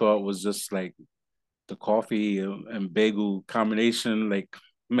initially, I thought it was just like the coffee and bagel combination, like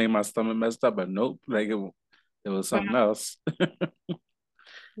made my stomach messed up. But nope, like it was something else.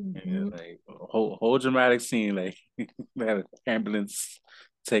 And Mhm. like whole dramatic scene, like they had an ambulance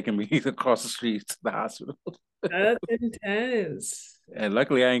taking me across the street to the hospital. That's intense. And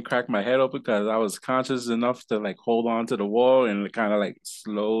luckily, I didn't crack my head open because I was conscious enough to like hold on to the wall and kind of like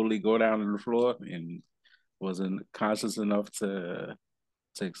slowly go down to the floor, and wasn't conscious enough to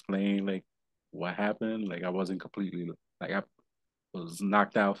explain like what happened. Like I wasn't completely, like I was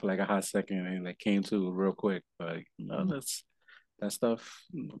knocked out for like a hot second and like came to real quick. But that's that stuff.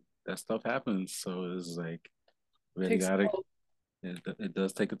 that stuff happens. So it's like really Takes gotta it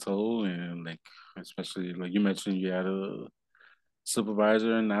does take a toll, and like especially like you mentioned, you had a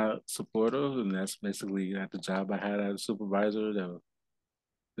supervisor and not supportive, and that's basically at the job I had as a supervisor. That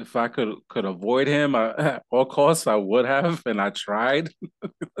if I could avoid him at all costs, I would have, and I tried.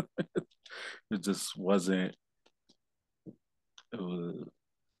 It just wasn't. It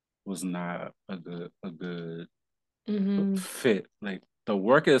was not a good Mm-hmm. fit. Like the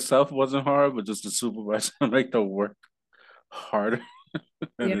work itself wasn't hard, but just the supervisor make the work harder.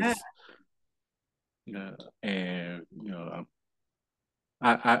 And Yeah. it's yeah, and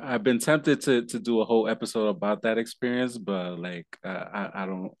I've been tempted to do a whole episode about that experience, but like I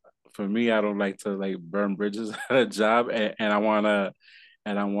don't. For me, I don't like to like burn bridges at a job, and I wanna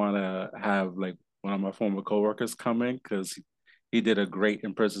have like one of my former coworkers come in because he did a great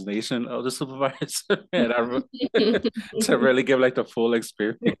impersonation of the supervisor, and to really give like the full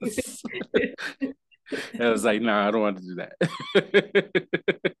experience. And I was like, nah, I don't want to do that.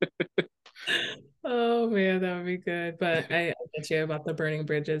 Oh man, that would be good. But I get you about the burning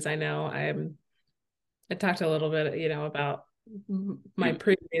bridges. I talked a little bit, about my You,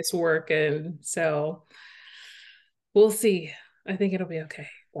 previous work, and so we'll see. I think it'll be okay,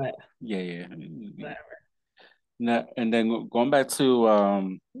 but yeah, yeah. whatever. Now, and then going back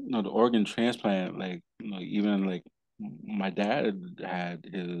to the organ transplant, like even like my dad had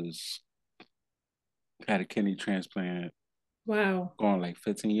a kidney transplant Wow. going like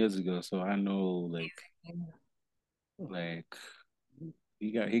 15 years ago, so I know like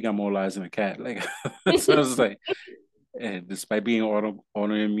he got more lives than a cat. Like so it's like, and despite being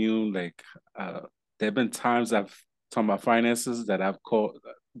autoimmune, like there've been times I've talking about finances that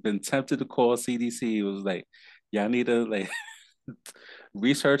been tempted to call CDC. It was like, y'all need to like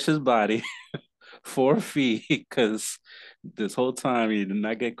research his body for a fee because this whole time he did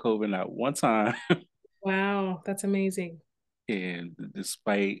not get COVID not one time. Wow, that's amazing. And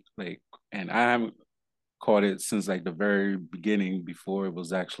despite like, and I haven't caught it since like the very beginning before it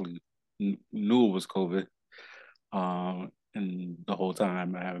was actually knew it was COVID. And the whole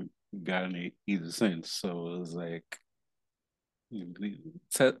time I haven't gotten it either since. So it was like,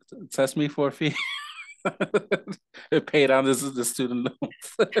 te- test me for a fee. It paid on this is the student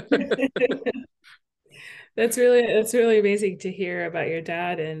loans. That's really amazing to hear about your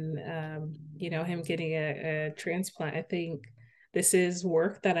dad and him getting a transplant. I think this is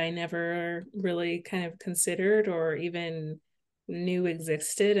work that I never really kind of considered or even knew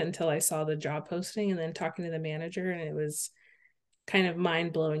existed until I saw the job posting and then talking to the manager, and it was kind of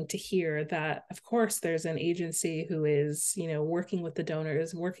mind blowing to hear that of course there's an agency who is, working with the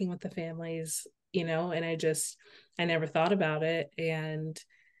donors, working with the families, and I never thought about it. And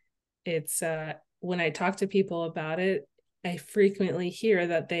it's when I talk to people about it, I frequently hear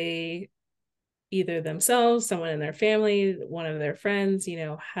that they either themselves, someone in their family, one of their friends,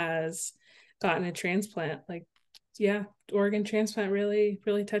 has gotten a transplant. Like, yeah, organ transplant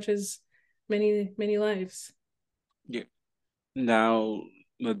really touches many lives. Yeah. Now,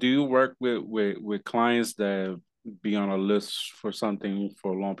 do you work with clients that be on a list for something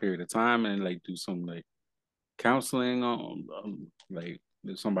for a long period of time and like do some like counseling on like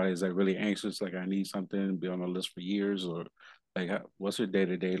if somebody is like really anxious, like I need something, be on a list for years, or like what's your day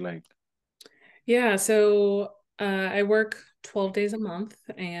to day like? Yeah, so I work 12 days a month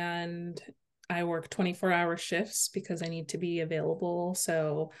and I work 24-hour shifts because I need to be available.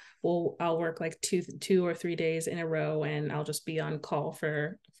 So I'll work like two or 3 days in a row and I'll just be on call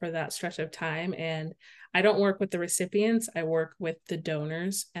for that stretch of time. And I don't work with the recipients, I work with the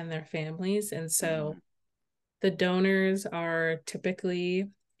donors and their families. And so Mhm. the donors are typically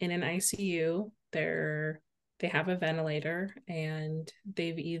in an ICU. They have a ventilator and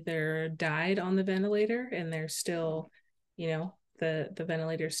they've either died on the ventilator and they're still, the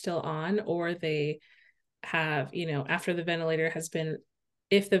ventilator's still on, or they have, after the ventilator has been,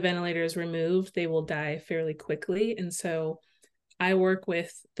 if the ventilator is removed, they will die fairly quickly. And so I work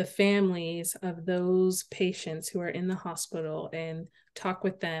with the families of those patients who are in the hospital and talk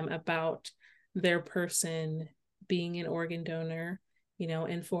with them about their person being an organ donor,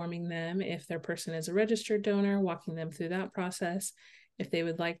 informing them if their person is a registered donor, walking them through that process. If they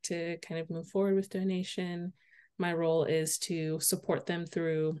would like to kind of move forward with donation, my role is to support them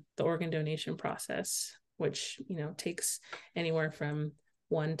through the organ donation process, which, takes anywhere from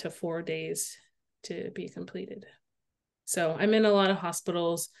 1 to 4 days to be completed. So I'm in a lot of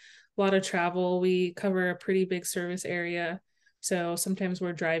hospitals, a lot of travel. We cover a pretty big service area. So sometimes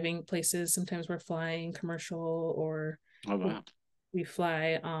we're driving places, sometimes we're flying commercial, or Oh we, wow. we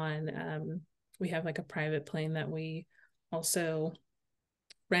fly on, we have like a private plane that we also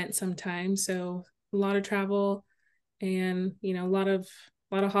rent sometimes. So a lot of travel and, you know, a lot of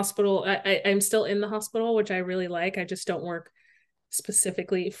hospital. I'm still in the hospital, which I really like. I just don't work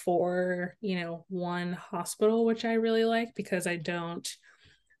specifically for, you know, one hospital, which I really like because I don't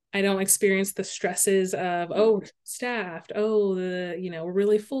experience the stresses of, oh, we're staffed, oh, we're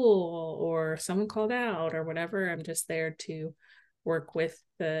really full, or someone called out or whatever. I'm just there to work with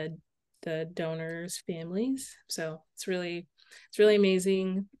the donors' families. So it's really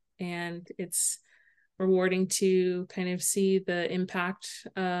amazing, and it's rewarding to kind of see the impact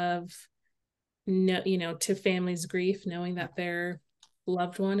of, no, to families' grief, knowing that their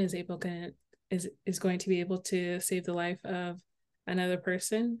loved one is going to be able to save the life of another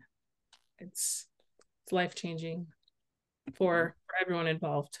person. It's life changing for everyone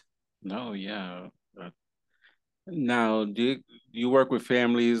involved. No, yeah. Now, do you work with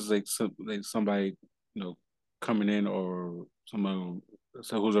families like somebody, coming in, or someone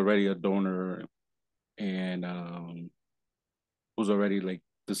who's already a donor, and who's already like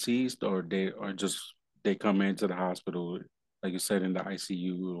deceased, or they come into the hospital, like you said, in the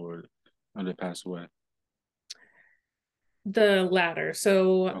ICU, or they pass away? The latter.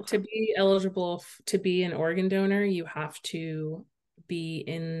 So to Okay. be eligible to be an organ donor, you have to be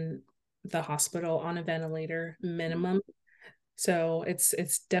in the hospital on a ventilator minimum. So it's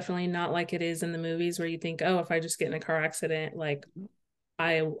definitely not like it is in the movies where you think, oh, if I just get in a car accident, like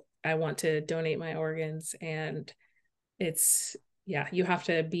I I want to donate my organs. And it's, yeah, you have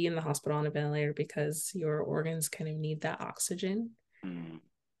to be in the hospital on a ventilator because your organs kind of need that oxygen Mm,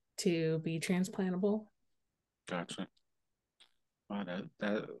 to be transplantable. gotcha. Wow,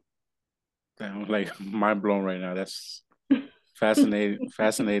 that I'm like mind blown right now. That's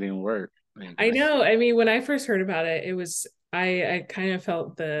fascinating work. Like I that's. know. I mean, when I first heard about it, it was I kind of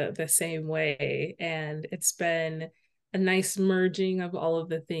felt the same way, and it's been a nice merging of all of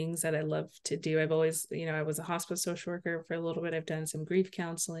the things that I love to do. I've always, I was a hospice social worker for a little bit. I've done some grief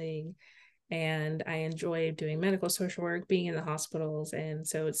counseling, and I enjoy doing medical social work, being in the hospitals, and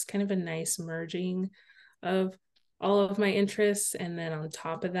so it's kind of a nice merging of all of my interests. And then on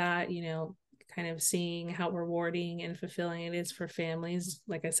top of that, kind of seeing how rewarding and fulfilling it is for families,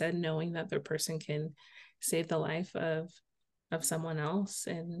 like I said, knowing that their person can save the life of someone else.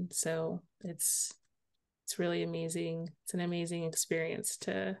 And so it's really amazing. It's an amazing experience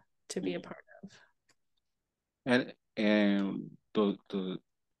to be a part of. And the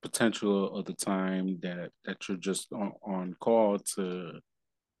potential of the time that you're just on call to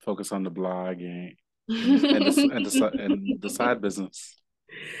focus on the blog, and the side business.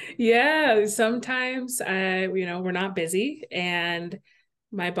 Yeah, sometimes we're not busy, and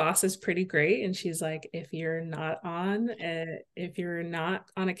my boss is pretty great, and she's like, if you're not on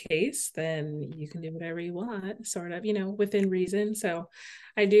a case, then you can do whatever you want, sort of, within reason. So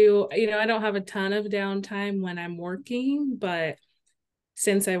I do, I don't have a ton of downtime when I'm working, but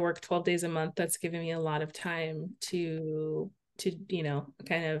since I work 12 days a month, that's given me a lot of time to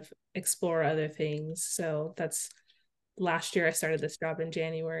kind of explore other things. So that's last year I started this job in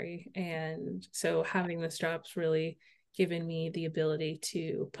January. And so having this job's really given me the ability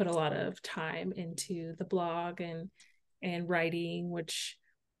to put a lot of time into the blog and writing, which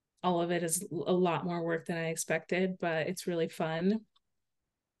all of it is a lot more work than I expected, but it's really fun.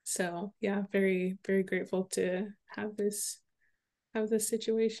 So yeah, very, very grateful to have this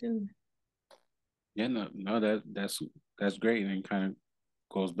situation. Yeah, no, that's great, and kind of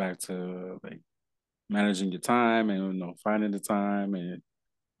goes back to like managing your time, and finding the time, and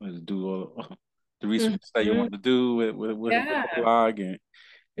do all the research that you Mhm. want to do with the Yeah. blog, and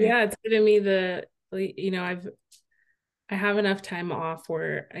Yeah, it's given me I have enough time off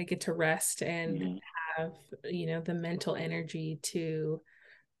where I get to rest and mhm. have, the mental energy to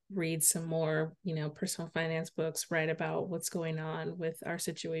read some more, personal finance books, write about what's going on with our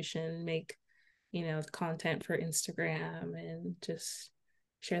situation, make, content for Instagram, and just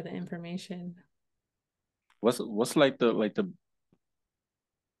share the information. What's like the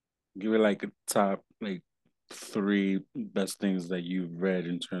give it like a top like three best things that you've read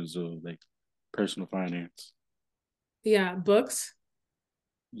in terms of like personal finance? Yeah, books.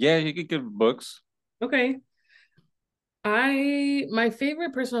 Yeah, you could give books. Okay. My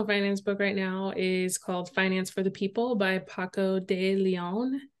favorite personal finance book right now is called Finance for the People by Paco de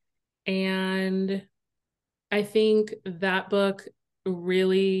Leon. And I think that book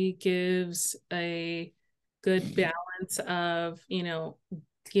really gives a good balance of,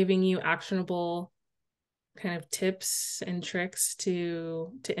 giving you actionable kind of tips and tricks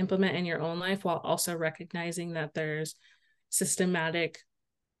to implement in your own life, while also recognizing that there's systematic,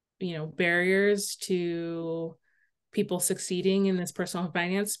 barriers to people succeeding in this personal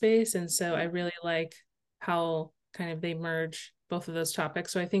finance space. And so I really like how kind of they merge both of those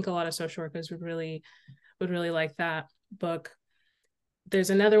topics. So I think a lot of social workers would really like that book. There's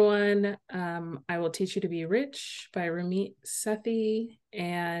another one, I Will Teach You to Be Rich by Ramit Sethi.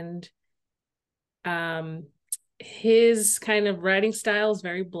 And his kind of writing style is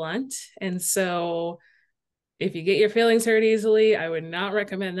very blunt. And so if you get your feelings hurt easily, I would not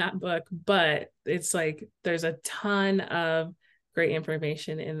recommend that book, but it's like there's a ton of great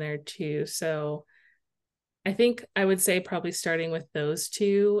information in there too. So I think I would say probably starting with those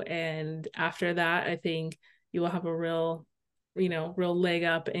two. And after that, I think you will have a real, real leg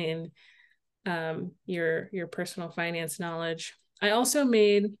up in your personal finance knowledge. I also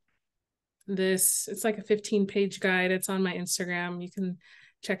made this, it's like a 15-page guide. It's on my Instagram. You can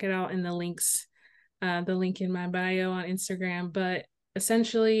check it out in the links, the link in my bio on Instagram. But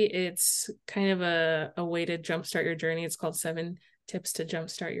essentially, it's kind of a way to jumpstart your journey. It's called 7 Tips to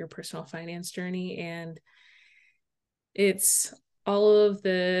Jumpstart Your Personal Finance Journey. And it's all of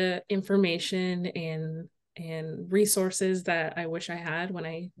the information and resources that I wish I had when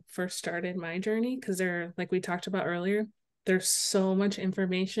I first started my journey, because they're, like we talked about earlier, there's so much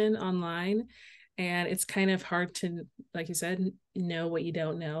information online and it's kind of hard to, like you said, know what you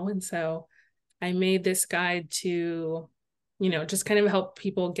don't know. And so I made this guide to, just kind of help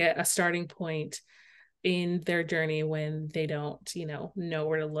people get a starting point in their journey when they don't, know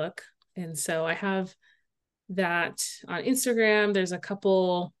where to look. And so I have that on Instagram. There's a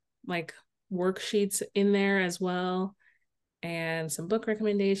couple like worksheets in there as well, and some book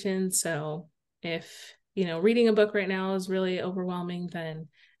recommendations. So if reading a book right now is really overwhelming, then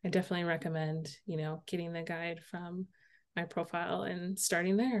I definitely recommend getting the guide from my profile and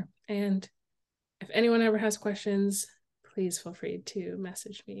starting there. And if anyone ever has questions, please feel free to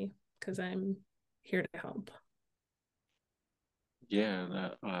message me because I'm here to help.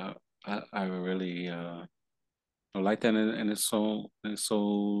 Yeah, I really I like that, and it's so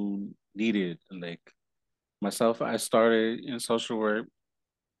needed. Like myself, I started in social work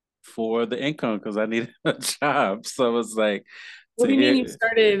for the income because I needed a job. So it's like What to do you mean you hear,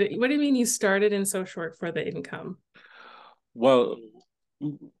 started? What do you mean you started in social work for the income? well,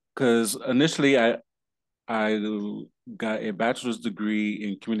 because initially I got a bachelor's degree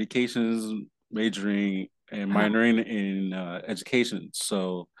in communications, majoring and minoring in education.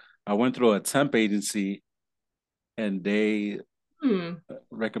 So I went through a temp agency, and they Hmm.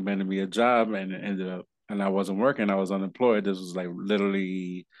 recommended me a job, and it ended up, and I wasn't working. I was unemployed. This was like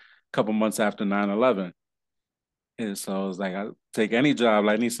literally a couple months after 9/11. And so I was like, I'll take any job.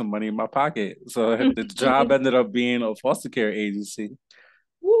 I need some money in my pocket. So the job ended up being a foster care agency.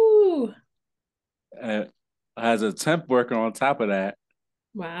 Woo. Uh, as a temp worker on top of that,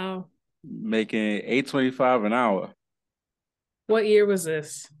 Wow. making 8.25 an hour, What year was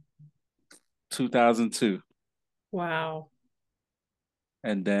this? 2002. Wow.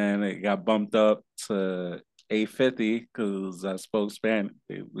 And then it got bumped up to 8.50 because I spoke Spanish.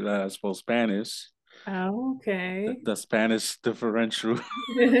 I spoke Spanish. Oh, The, okay. the Spanish differential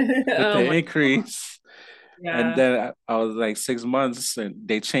with Oh the my, increase. And yeah. then I was like 6 months, and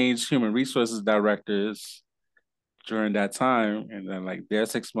they changed human resources directors during that time. And then like their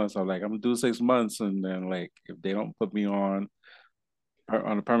 6 months, I'm like, I'm gonna do 6 months, and then like if they don't put me on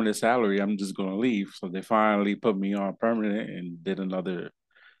a permanent salary, I'm just gonna leave. So they finally put me on permanent and did another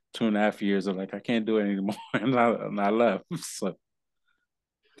 2.5 years of like I can't do it anymore, and I left. So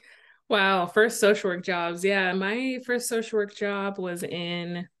Wow. First social work jobs. Yeah. My first social work job was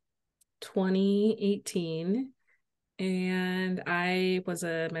in 2018. And I was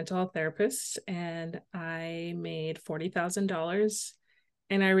a mental health therapist and I made $40,000.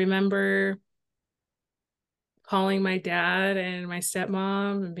 And I remember calling my dad and my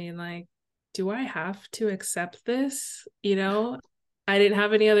stepmom and being like, do I have to accept this? I didn't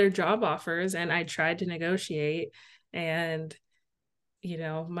have any other job offers and I tried to negotiate. And,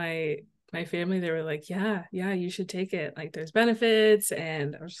 my family, they were like, yeah, you should take it. Like there's benefits.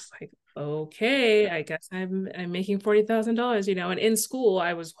 And I was just like, okay, I guess I'm making $40,000, and in school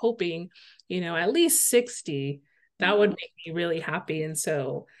I was hoping, at least 60. That would make me really happy. And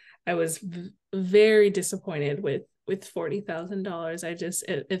so I was very disappointed with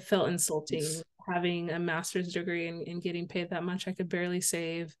 $40,000. It felt insulting having a master's degree and getting paid that much. I could barely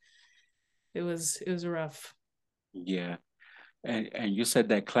save. It was rough. yeah, and you said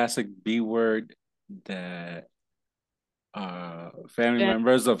that classic B word that family Yeah.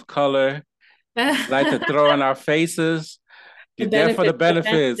 members of color like to The throw in our faces. You're there for the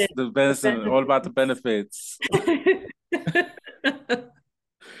benefits, the benefits. benefits, The the benefits, all about the benefits. benefits.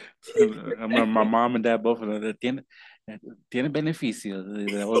 I remember my mom and dad both of them. Tiene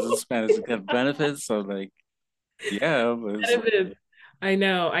beneficios. That was in Spanish. It got benefits. So like, yeah, it was, I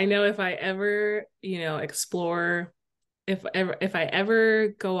know if I ever, explore, if I ever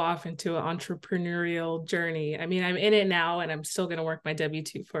go off into an entrepreneurial journey, I mean, I'm in it now and I'm still going to work my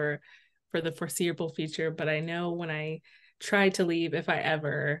W-2 for the foreseeable future, but I know when I try to leave, if I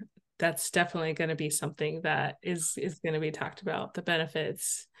ever, that's definitely going to be something that is going to be talked about, the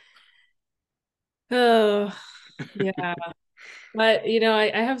benefits. Oh, yeah. But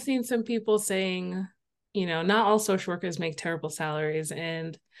I have seen some people saying, not all social workers make terrible salaries,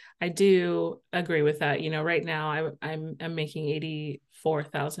 and I do agree with that. Right now I'm making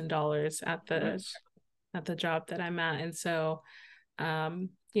 $84,000 nice. at the job that I'm at, and so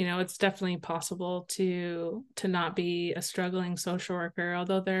it's definitely possible to not be a struggling social worker,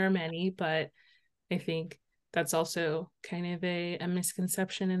 although there are many, but I think that's also kind of a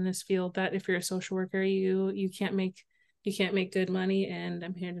misconception in this field that if you're a social worker, you can't make good money. And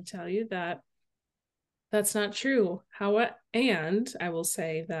I'm here to tell you that that's not true. And I will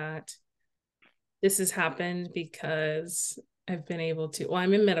say that this has happened because I've been able to, well,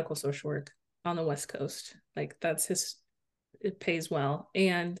 I'm in medical social work on the West Coast. Like it pays well.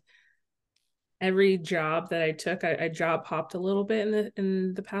 And every job that I took, I job hopped a little bit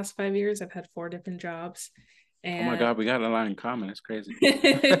in the past 5 years. I've had 4 different jobs. Oh my And God, we got a lot in common. It's crazy.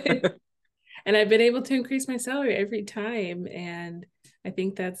 and I've been able to increase my salary every time. And I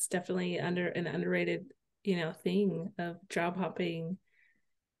think that's definitely an underrated, thing of job hopping.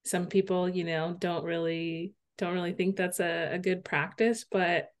 Some people, don't really think that's a good practice,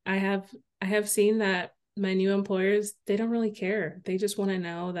 but I have seen that my new employers, they don't really care. They just want to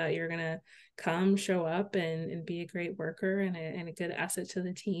know that you're gonna come, show up and be a great worker and a good asset to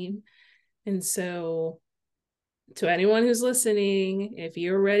the team. And so to anyone who's listening, if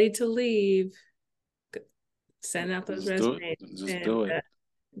you're ready to leave, send out those Just do it. resumes Just and do it.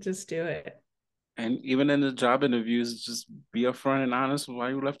 just do it. And even in the job interviews, just be upfront and honest why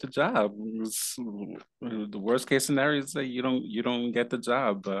you left the job. The worst case scenario is that you don't get the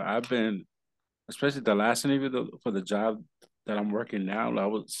job. But I've been, especially the last interview for the job that I'm working now, I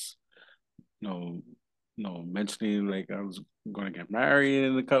was, you know, mentioning like I was going to get married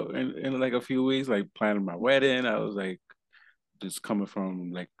in like a few weeks, like planning my wedding. I was like just coming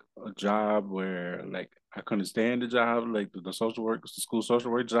from like a job where like I couldn't stay in the job, like the social work, the school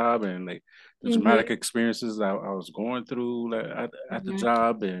social work job, and like the Mm-hmm. traumatic experiences I was going through like at the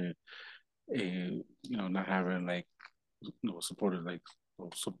job, and not having like supported like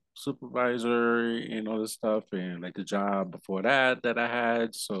supervisor and all this stuff, and like the job before that I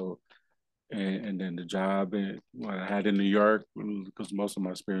had. So and then the job what I had in New York, because most of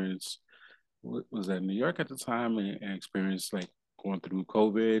my experience was at New York at the time, and experienced like going through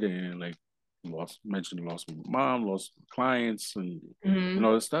COVID and like lost my mom, lost clients, and Mm-hmm.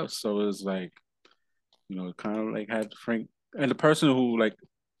 all this stuff. So it's like kind of like had Frank, and the person who like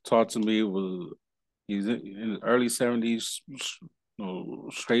talked to me was he's in his early 70s,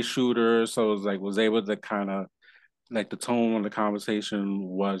 straight shooter. So it was like was able to kind of like the tone of the conversation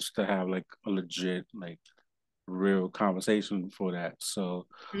was to have like a legit like real conversation for that. So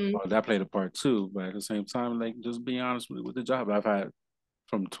that played a part too. But at the same time, like just be honest with the job. I've had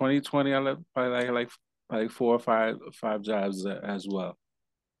from 2020, I left probably like 4 or 5 jobs as well.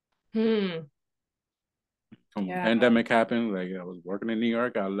 Mm-hmm. From when the Yeah. pandemic happened, like I was working in New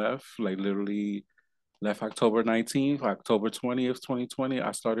York, I left like literally left October 19th, October 20th, 2020.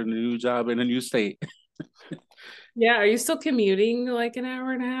 I started a new job in a new state. Yeah. Are you still commuting like an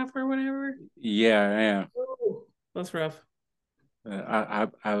hour and a half or whatever? Yeah, I am. Ooh, that's rough.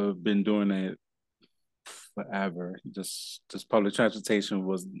 I've been doing it forever. Just public transportation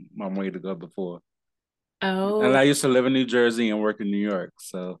was my way to go before. And Oh, I used to live in New Jersey and work in New York.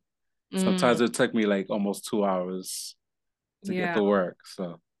 So mm, sometimes it took me like almost 2 hours to get yeah. to work.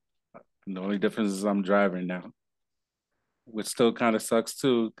 So the only difference is I'm driving now, which still kind of sucks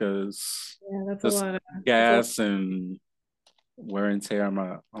too, because Yeah, just that's a lot. gas and wear and tear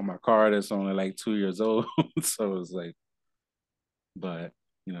on my car that's only like 2 years old. So it's like, but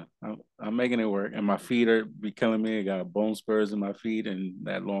I'm making it work, and my feet are be killing me. I got bone spurs in my feet, and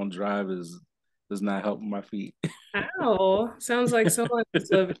that long drive is does not help my feet. Ow. Sounds like someone is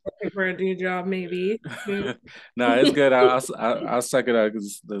looking for a new job, maybe. No, it's good. I'll suck it out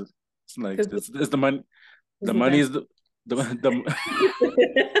because it's like Because it's the money. is The the money best. is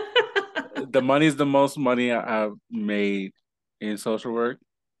the money is the most money I've made in social work.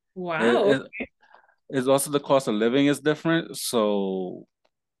 Wow. It, it's also the cost of living is different. So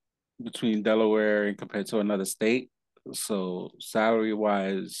between Delaware and compared to another state. So salary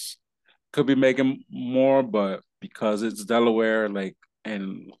wise, could be making more, but because it's Delaware, like,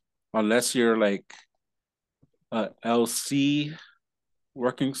 and unless you're like a LC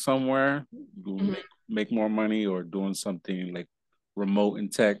working somewhere, you Mhm. make more money, or doing something like remote in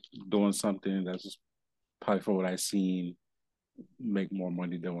tech, doing something that's probably for what I've seen, make more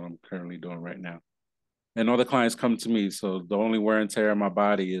money than what I'm currently doing right now. And all the clients come to me, so the only wear and tear on my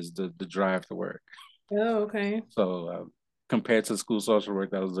body is the drive to work. Oh, okay. So compared to school social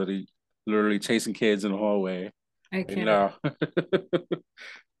work, that was literally chasing kids in the hallway. I And can't. now,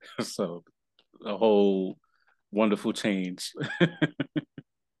 so a whole wonderful change.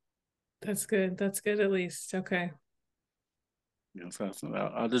 That's good. That's good at least. Okay. So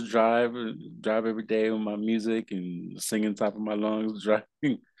I'll just drive every day with my music and singing top of my lungs,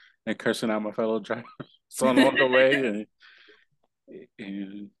 driving and cursing out my fellow drivers along the way.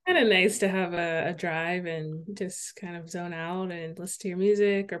 And Kind of nice to have a drive and just kind of zone out and listen to your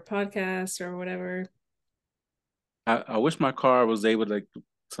music or podcasts or whatever. I wish my car was able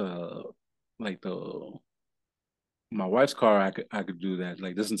to like the my wife's car. I could do that.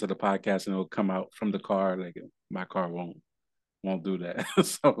 Like listen to the podcast and it'll come out from the car. Like my car won't do that.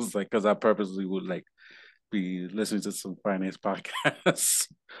 So I was like, because I purposely would like be listening to some finance podcasts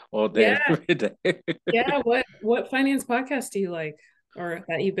all day, Yeah. every day. Yeah. What finance podcast do you like or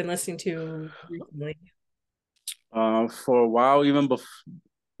that you've been listening to recently? For a while, even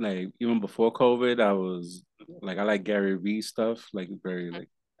before COVID, I was like, I like Gary Vee stuff, like very like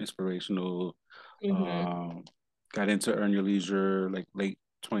inspirational. Mm-hmm. Um, got into Earn Your Leisure like late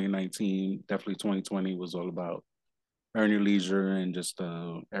 2019. Definitely 2020 was all about Earn Your Leisure and just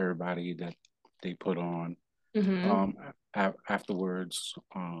everybody that they put on. Mm-hmm. Afterwards,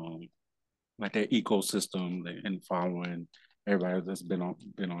 like their ecosystem, like, and following everybody that's been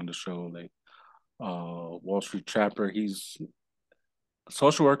on the show, like Wall Street Trapper. He's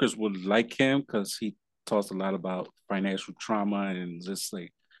social workers would like him because he talks a lot about financial trauma and just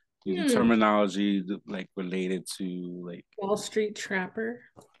like using Hmm. terminology like related to like, Wall Street Trapper.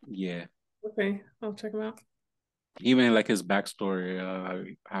 yeah, Okay, I'll check them out. even like his backstory,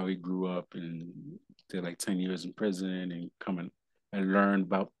 how he grew up and did like 10 years in prison and coming and learned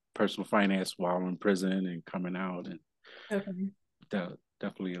about personal finance while in prison and coming out. And Okay.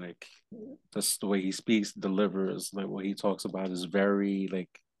 definitely like just the way he speaks, delivers, like what he talks about is very like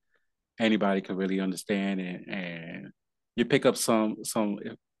anybody could really understand. And you pick up some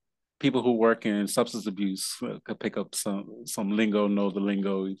people who work in substance abuse could pick up some lingo, know the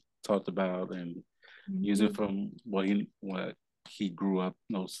lingo he talked about, and use it Mhm. from what he grew up,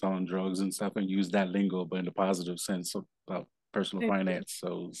 selling drugs and stuff, and use that lingo, but in a positive sense about personal Okay. finance.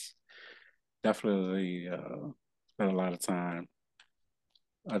 So it's definitely spent a lot of time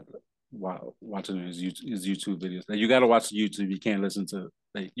uh, watching his YouTube videos. Like, you got to watch YouTube. You can't listen to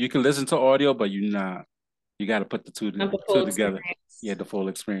like you can listen to audio, but you got to put the two Not the two full together. Yeah, experience. the full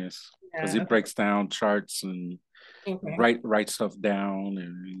experience because he Yeah. breaks down charts and Okay. write stuff down,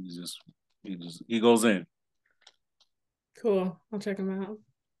 and he goes in. Cool. I'll check them out.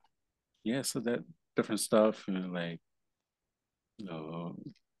 Yeah, so that different stuff and like you know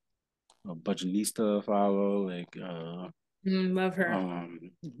Budgetnista follow like Love her.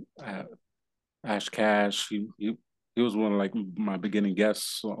 um uh, Ash Cash. He was one of like my beginning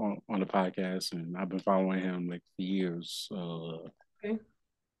guests on the podcast, and I've been following him like for years. Okay.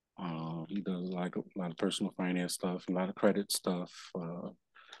 He does like a lot of personal finance stuff, a lot of credit stuff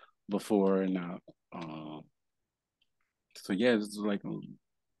before and now. So yeah, it's like a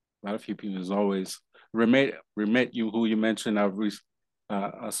lot of few people. As always, remit you who you mentioned.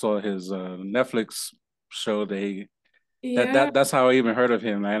 I saw his Netflix show. Yeah. That's how I even heard of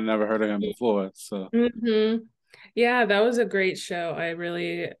him. I had never heard of him before. So hmm Yeah, that was a great show. I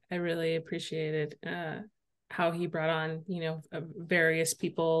really appreciated how he brought on, various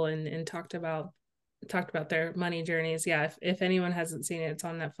people and talked about their money journeys. Yeah, if anyone hasn't seen it, it's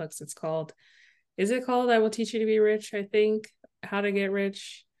on Netflix. Is it called I Will Teach You to Be Rich, I think? How to Get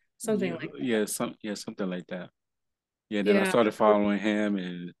Rich, something yeah, like yeah, something like that. Yeah, then I yeah. started following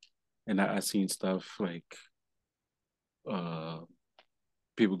him, and I seen stuff like uh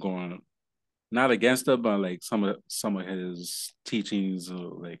people going not against it, but like some of his teachings,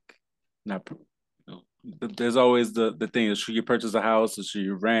 like not. There's always the thing is, should you purchase a house or should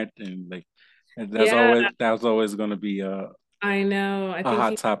you rent, and like and Yeah, that's always going to be I know. I a think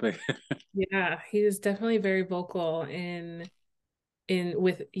hot topic. he is definitely very vocal in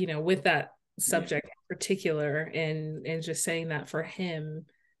with that Yeah, subject in particular and just saying that for him,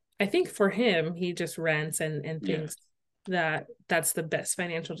 I think for him, he just rents and yeah, thinks that that's the best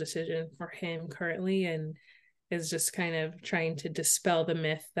financial decision for him currently. And is just kind of trying to dispel the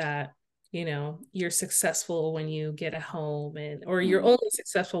myth that, you're successful when you get a home, or you're Mm. only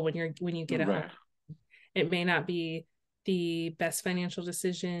successful when you get a home. Right. It may not be the best financial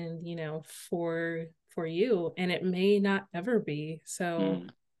decision, for you, and it may not ever be. So Mm.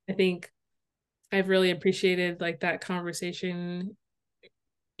 I think I've really appreciated like that conversation,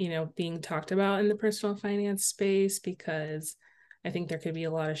 being talked about in the personal finance space, because I think there could be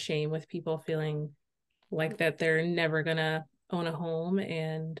a lot of shame with people feeling like that they're never gonna own a home,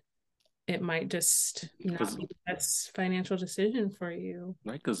 and it might just not Because be the best financial decision for you.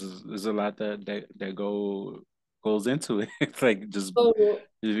 right, because there's a lot that goes into it. It's like just Oh,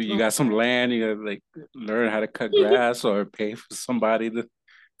 you oh. got some land, you gotta like learn how to cut grass or pay for somebody to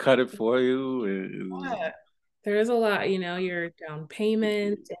cut it for you. Yeah. There is a lot, your down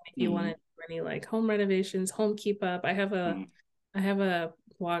payment, and if you want to Mm, do any like home renovations, home keep up. mm. I have a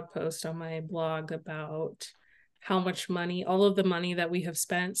blog post on my blog about how much money, all of the money that we have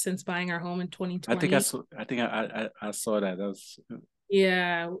spent since buying our home in I think I 2020. saw I think I saw that. That was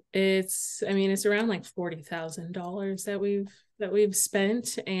Yeah, I mean, it's around like $40,000 that we've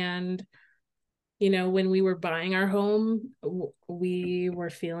spent. And when we were buying our home, we were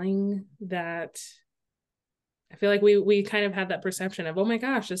feeling that. I feel like we kind of had that perception of, oh my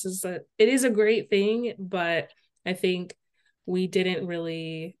gosh, it is a great thing, but I think we didn't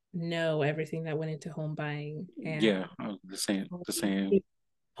really know everything that went into home buying and yeah, the same.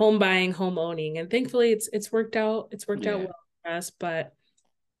 home buying, home owning. And thankfully it's worked out Yeah, well for us. But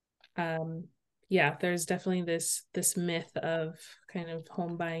um yeah, there's definitely this myth of kind of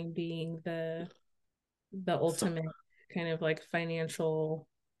home buying being the so ultimate kind of like financial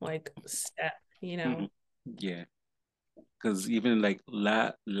like step, mhm. Yeah, because even like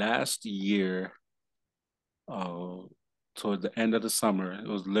last year, uh, toward the end of the summer, it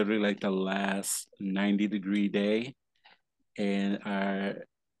was literally like the last 90-degree day, and our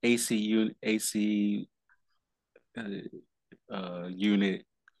uh, unit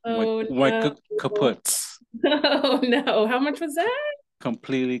Oh went no. kaput, Oh no. How much was that?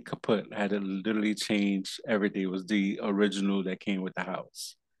 completely kaput. Had to literally change everything. It was the original that came with the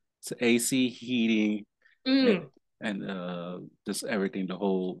house. So AC, heating, and, Mm. and just everything, the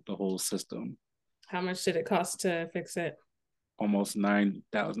whole system. How much did it cost to fix it? Almost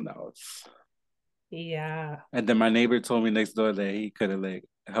 $9,000. Yeah. And then my neighbor told me next door that he could have like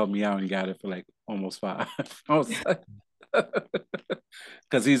helped me out and got it for like almost five. I was like,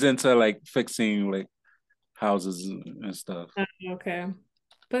 because he's into like fixing like houses and stuff. Okay.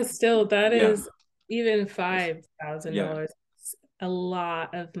 But still, that Yeah, is even it's- yeah. $5,000. It's a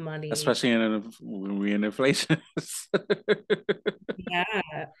lot of money. Especially when we're in inflation.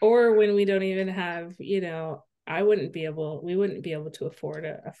 Yeah. Or when we don't even have, we wouldn't be able to afford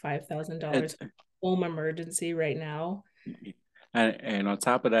a and, $5,000 home emergency right now. and on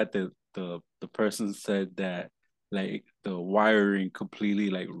top of that, the person said that like the wiring completely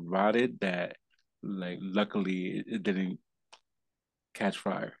like rotted. That like luckily it didn't catch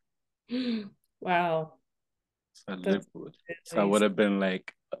fire. Wow. So I That's live with. at So I would least. have been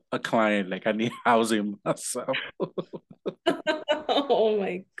like a client. Like I need housing myself. Oh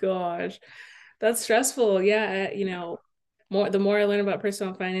my gosh. That's stressful. Yeah, the more I learn about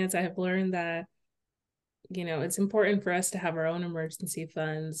personal finance, I have learned that, it's important for us to have our own emergency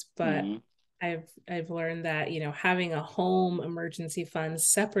funds, but Hmm. I've learned that, having a home emergency fund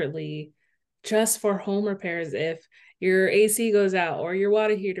separately just for home repairs, if your AC goes out or your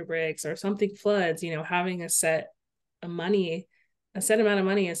water heater breaks or something floods, having a set amount of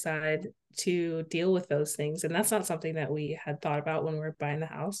money aside to deal with those things. And that's not something that we had thought about when we were buying the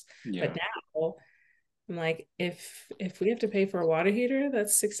house. But Yeah. now I'm like, if we have to pay for a water heater,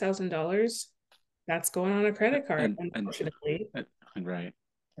 that's $6,000. That's going on a credit card, and and, unfortunately. and right.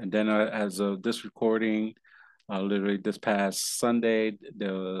 And then as of this recording, literally this past Sunday,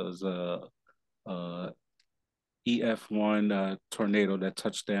 there was a EF1 tornado that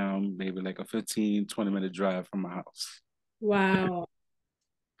touched down maybe like a 15-20 minute drive from my house. Wow.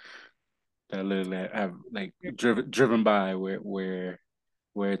 That literally I've like driven by where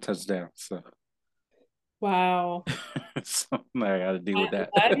it touched down. So, Wow. so I got to deal with I'm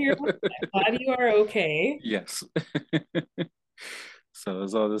that. glad you are okay. Yes. So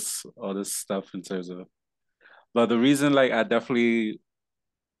there's all this stuff in terms of, but the reason like I definitely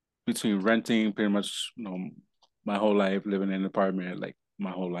between renting pretty much my whole life, living in an apartment like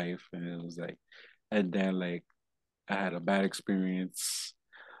my whole life, and it was like, and then like I had a bad experience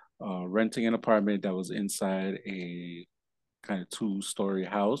renting an apartment that was inside a kind of two-story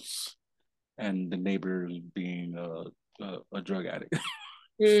house, and the neighbor being a drug addict.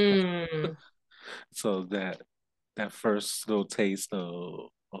 Mm. So that that first little taste of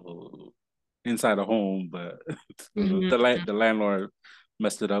inside a home, but Mhm. the landlord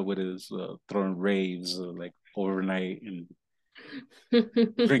messed it up with his throwing raves like overnight and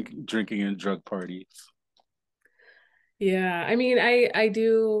drinking and drug parties. Yeah, I mean, I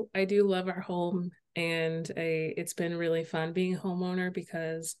do love our home, and it's been really fun being a homeowner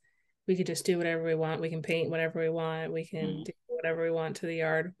because we could just do whatever we want. We can paint whatever we want. We can Mm, do whatever we want to the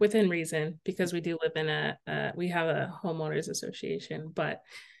yard within reason because we do live in we have a homeowners association, but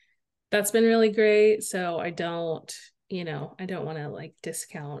that's been really great. So I don't want to like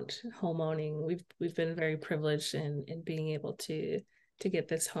discount homeowning. We've been very privileged in being able to get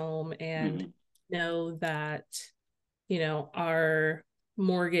this home and mm, know that our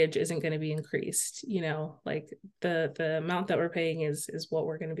mortgage isn't going to be increased, like the amount that we're paying is what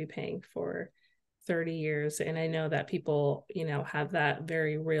we're going to be paying for 30 years. And I know that people, have that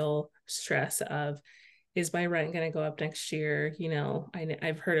very real stress of, is my rent going to go up next year?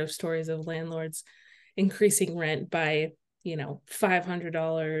 I've heard of stories of landlords increasing rent by,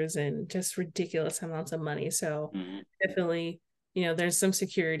 $500 and just ridiculous amounts of money. So mm. definitely, there's some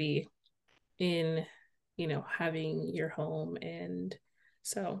security in having your home, and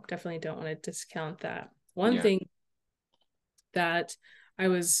so definitely don't want to discount that. One Yeah. thing that I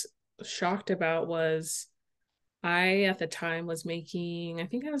was shocked about was I at the time was making, I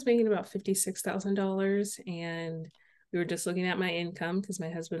think I was making about $56,000, and we were just looking at my income because my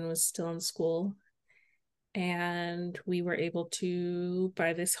husband was still in school, and we were able to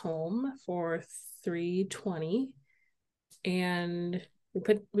buy this home for 320, and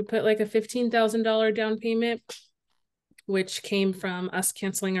we put like a $15,000 down payment, which came from us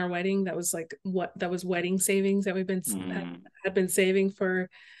canceling our wedding. That was wedding savings that Mm, had been saving for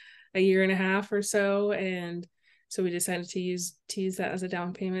a year and a half or so, and so we decided to use that as a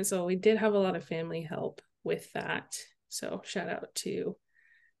down payment. So we did have a lot of family help with that. So shout out to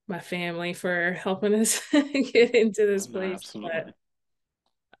my family for helping us get into this no, place. But absolutely.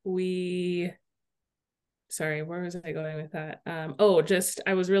 we sorry, where was I going with that? Oh, just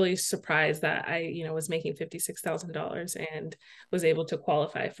I was really surprised that I, was making $56,000 and was able to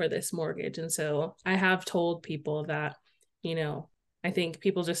qualify for this mortgage. And so I have told people that, you know, I think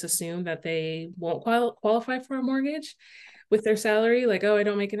people just assume that they won't qualify for a mortgage with their salary, like, oh, I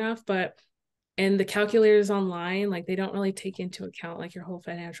don't make enough. But and the calculators online, like they don't really take into account like your whole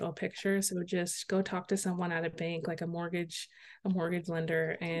financial picture. So just go talk to someone at a bank, like a mortgage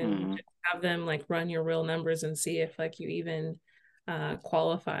lender, and Mm, have them like run your real numbers and see if like you even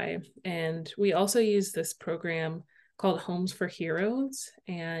qualify. And we also use this program called Homes for Heroes,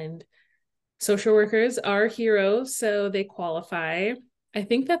 and social workers are heroes, so they qualify. I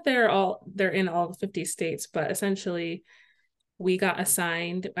think that they're in all 50 states, but essentially we got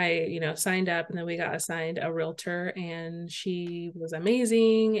assigned, I signed up, and then we got assigned a realtor, and she was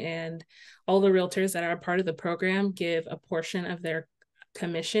amazing. And all the realtors that are part of the program give a portion of their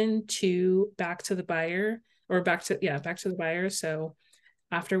commission to back to the buyer, or back to the buyer. So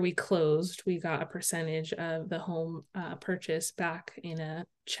after we closed, we got a percentage of the home purchase back in a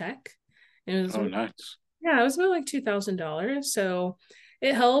check. And it was, oh, nice. yeah, it was about like $2,000. So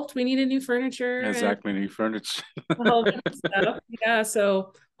it helped. We needed new furniture and Exactly. Need furniture. all that stuff. Yeah,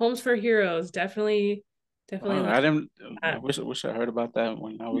 so Homes for Heroes, definitely Wow, look I didn't. at I that. wish I heard about that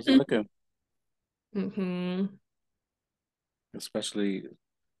when I was looking, Hmm. especially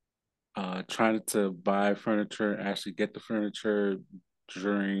trying to buy furniture, actually get the furniture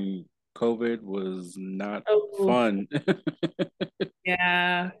during COVID was not Oh, fun.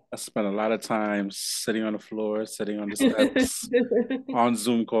 yeah. I spent a lot of time sitting on the floor, sitting on the steps, on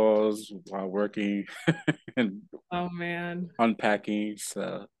Zoom calls while working and Oh man. unpacking.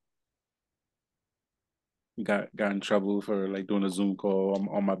 So got in trouble for like doing a Zoom call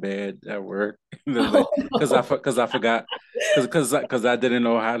on my bed at work. Like because I forgot because I didn't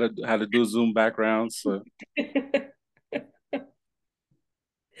know how to do Zoom backgrounds. So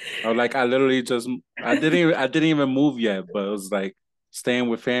I was like I literally just I didn't even move yet, but it was like staying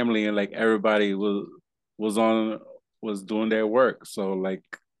with family and like everybody was on was doing their work. So like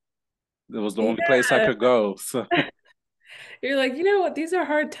it was the only place I Yeah. could go. So You're like, you know what? These are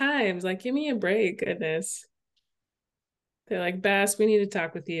hard times. Like, give me a break, goodness. They're like, Bass, we need to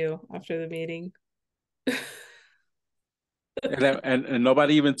talk with you after the meeting. and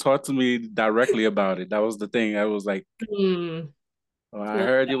nobody even talked to me directly about it. That was the thing. I was like, Hmm. oh, I Well,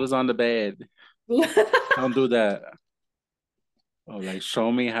 heard you was on the bed. Don't do that. Oh, like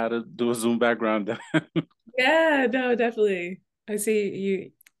show me how to do a Zoom background. yeah, no, definitely. I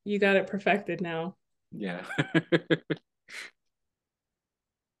see you got it perfected now. Yeah.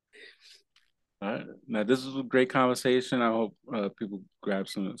 All right. Now, this is a great conversation. I hope people grab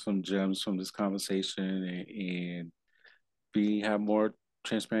some gems from this conversation and be have more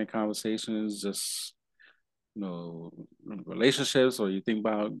transparent conversations. Just relationships, or you think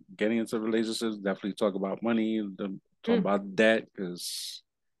about getting into relationships, definitely talk about money, talk Mm. about debt, because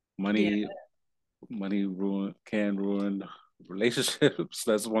Yeah. money can ruin relationships.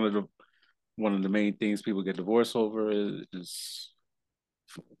 That's one of the main things people get divorced over is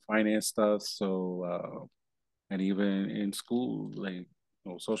finance stuff. So and even in school, like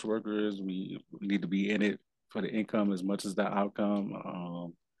social workers, we need to be in it for the income as much as the outcome.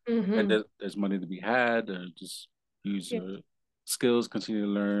 And Mm-hmm. there's money to be had, or just use Yeah. your skills, continue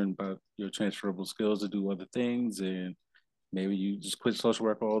to learn about your transferable skills to do other things, and maybe you just quit social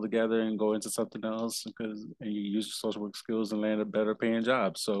work altogether and go into something else and you use your social work skills and land a better paying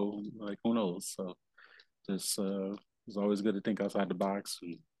job. So like who knows? So just it's always good to think outside the box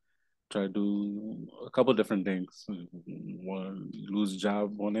and try to do a couple different things. One, you lose a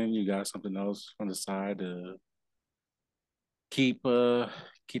job one end, you got something else on the side to keep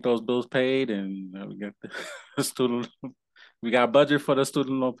keep those bills paid, and we got the student. We got budget for the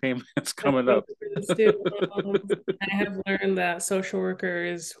student loan payments That's coming so up. true. The student loans. I have learned that social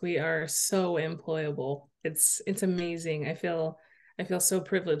workers, we are so employable. It's amazing. I feel so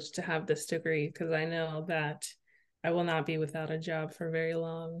privileged to have this degree because I know that I will not be without a job for very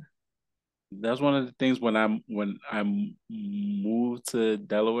long. That's one of the things when I moved to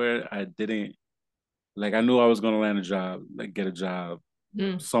Delaware, I didn't like I knew I was gonna land a job, like get a job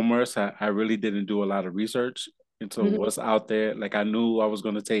Mm. somewhere. So I really didn't do a lot of research into Mhm. what's out there. Like I knew I was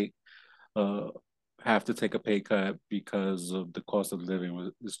gonna take uh have to take a pay cut because of the cost of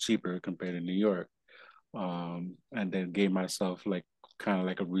living is cheaper compared to New York. And then gave myself like kind of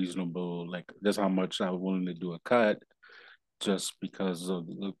like a reasonable like that's how much I was willing to do a cut just because of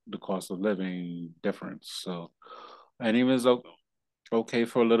the cost of living difference. So, and even though okay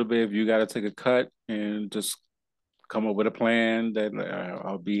for a little bit if you got to take a cut and just come up with a plan that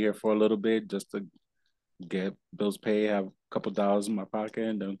I'll be here for a little bit just to get bills paid, have a couple dollars in my pocket,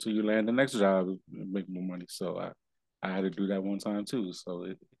 and until you land the next job, make more money. So I had to do that one time too. So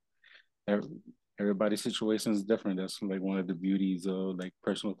every, everybody's situation is different. That's like one of the beauties of like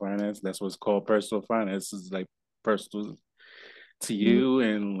personal finance. That's what's called personal finance. Is like personal to Mhm. you,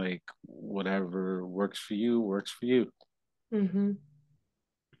 and like whatever works for you works for you. Mhm.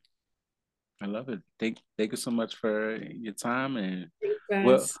 I love it. Thank you so much for your time, and Thanks,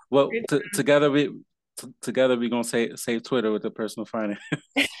 well Vance. well Great together together we gonna save Twitter with the personal finance.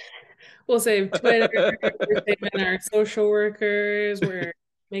 We'll save Twitter. We're saving our social workers. We're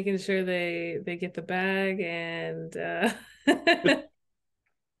making sure they get the bag and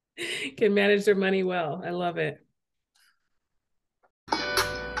can manage their money well. I love it.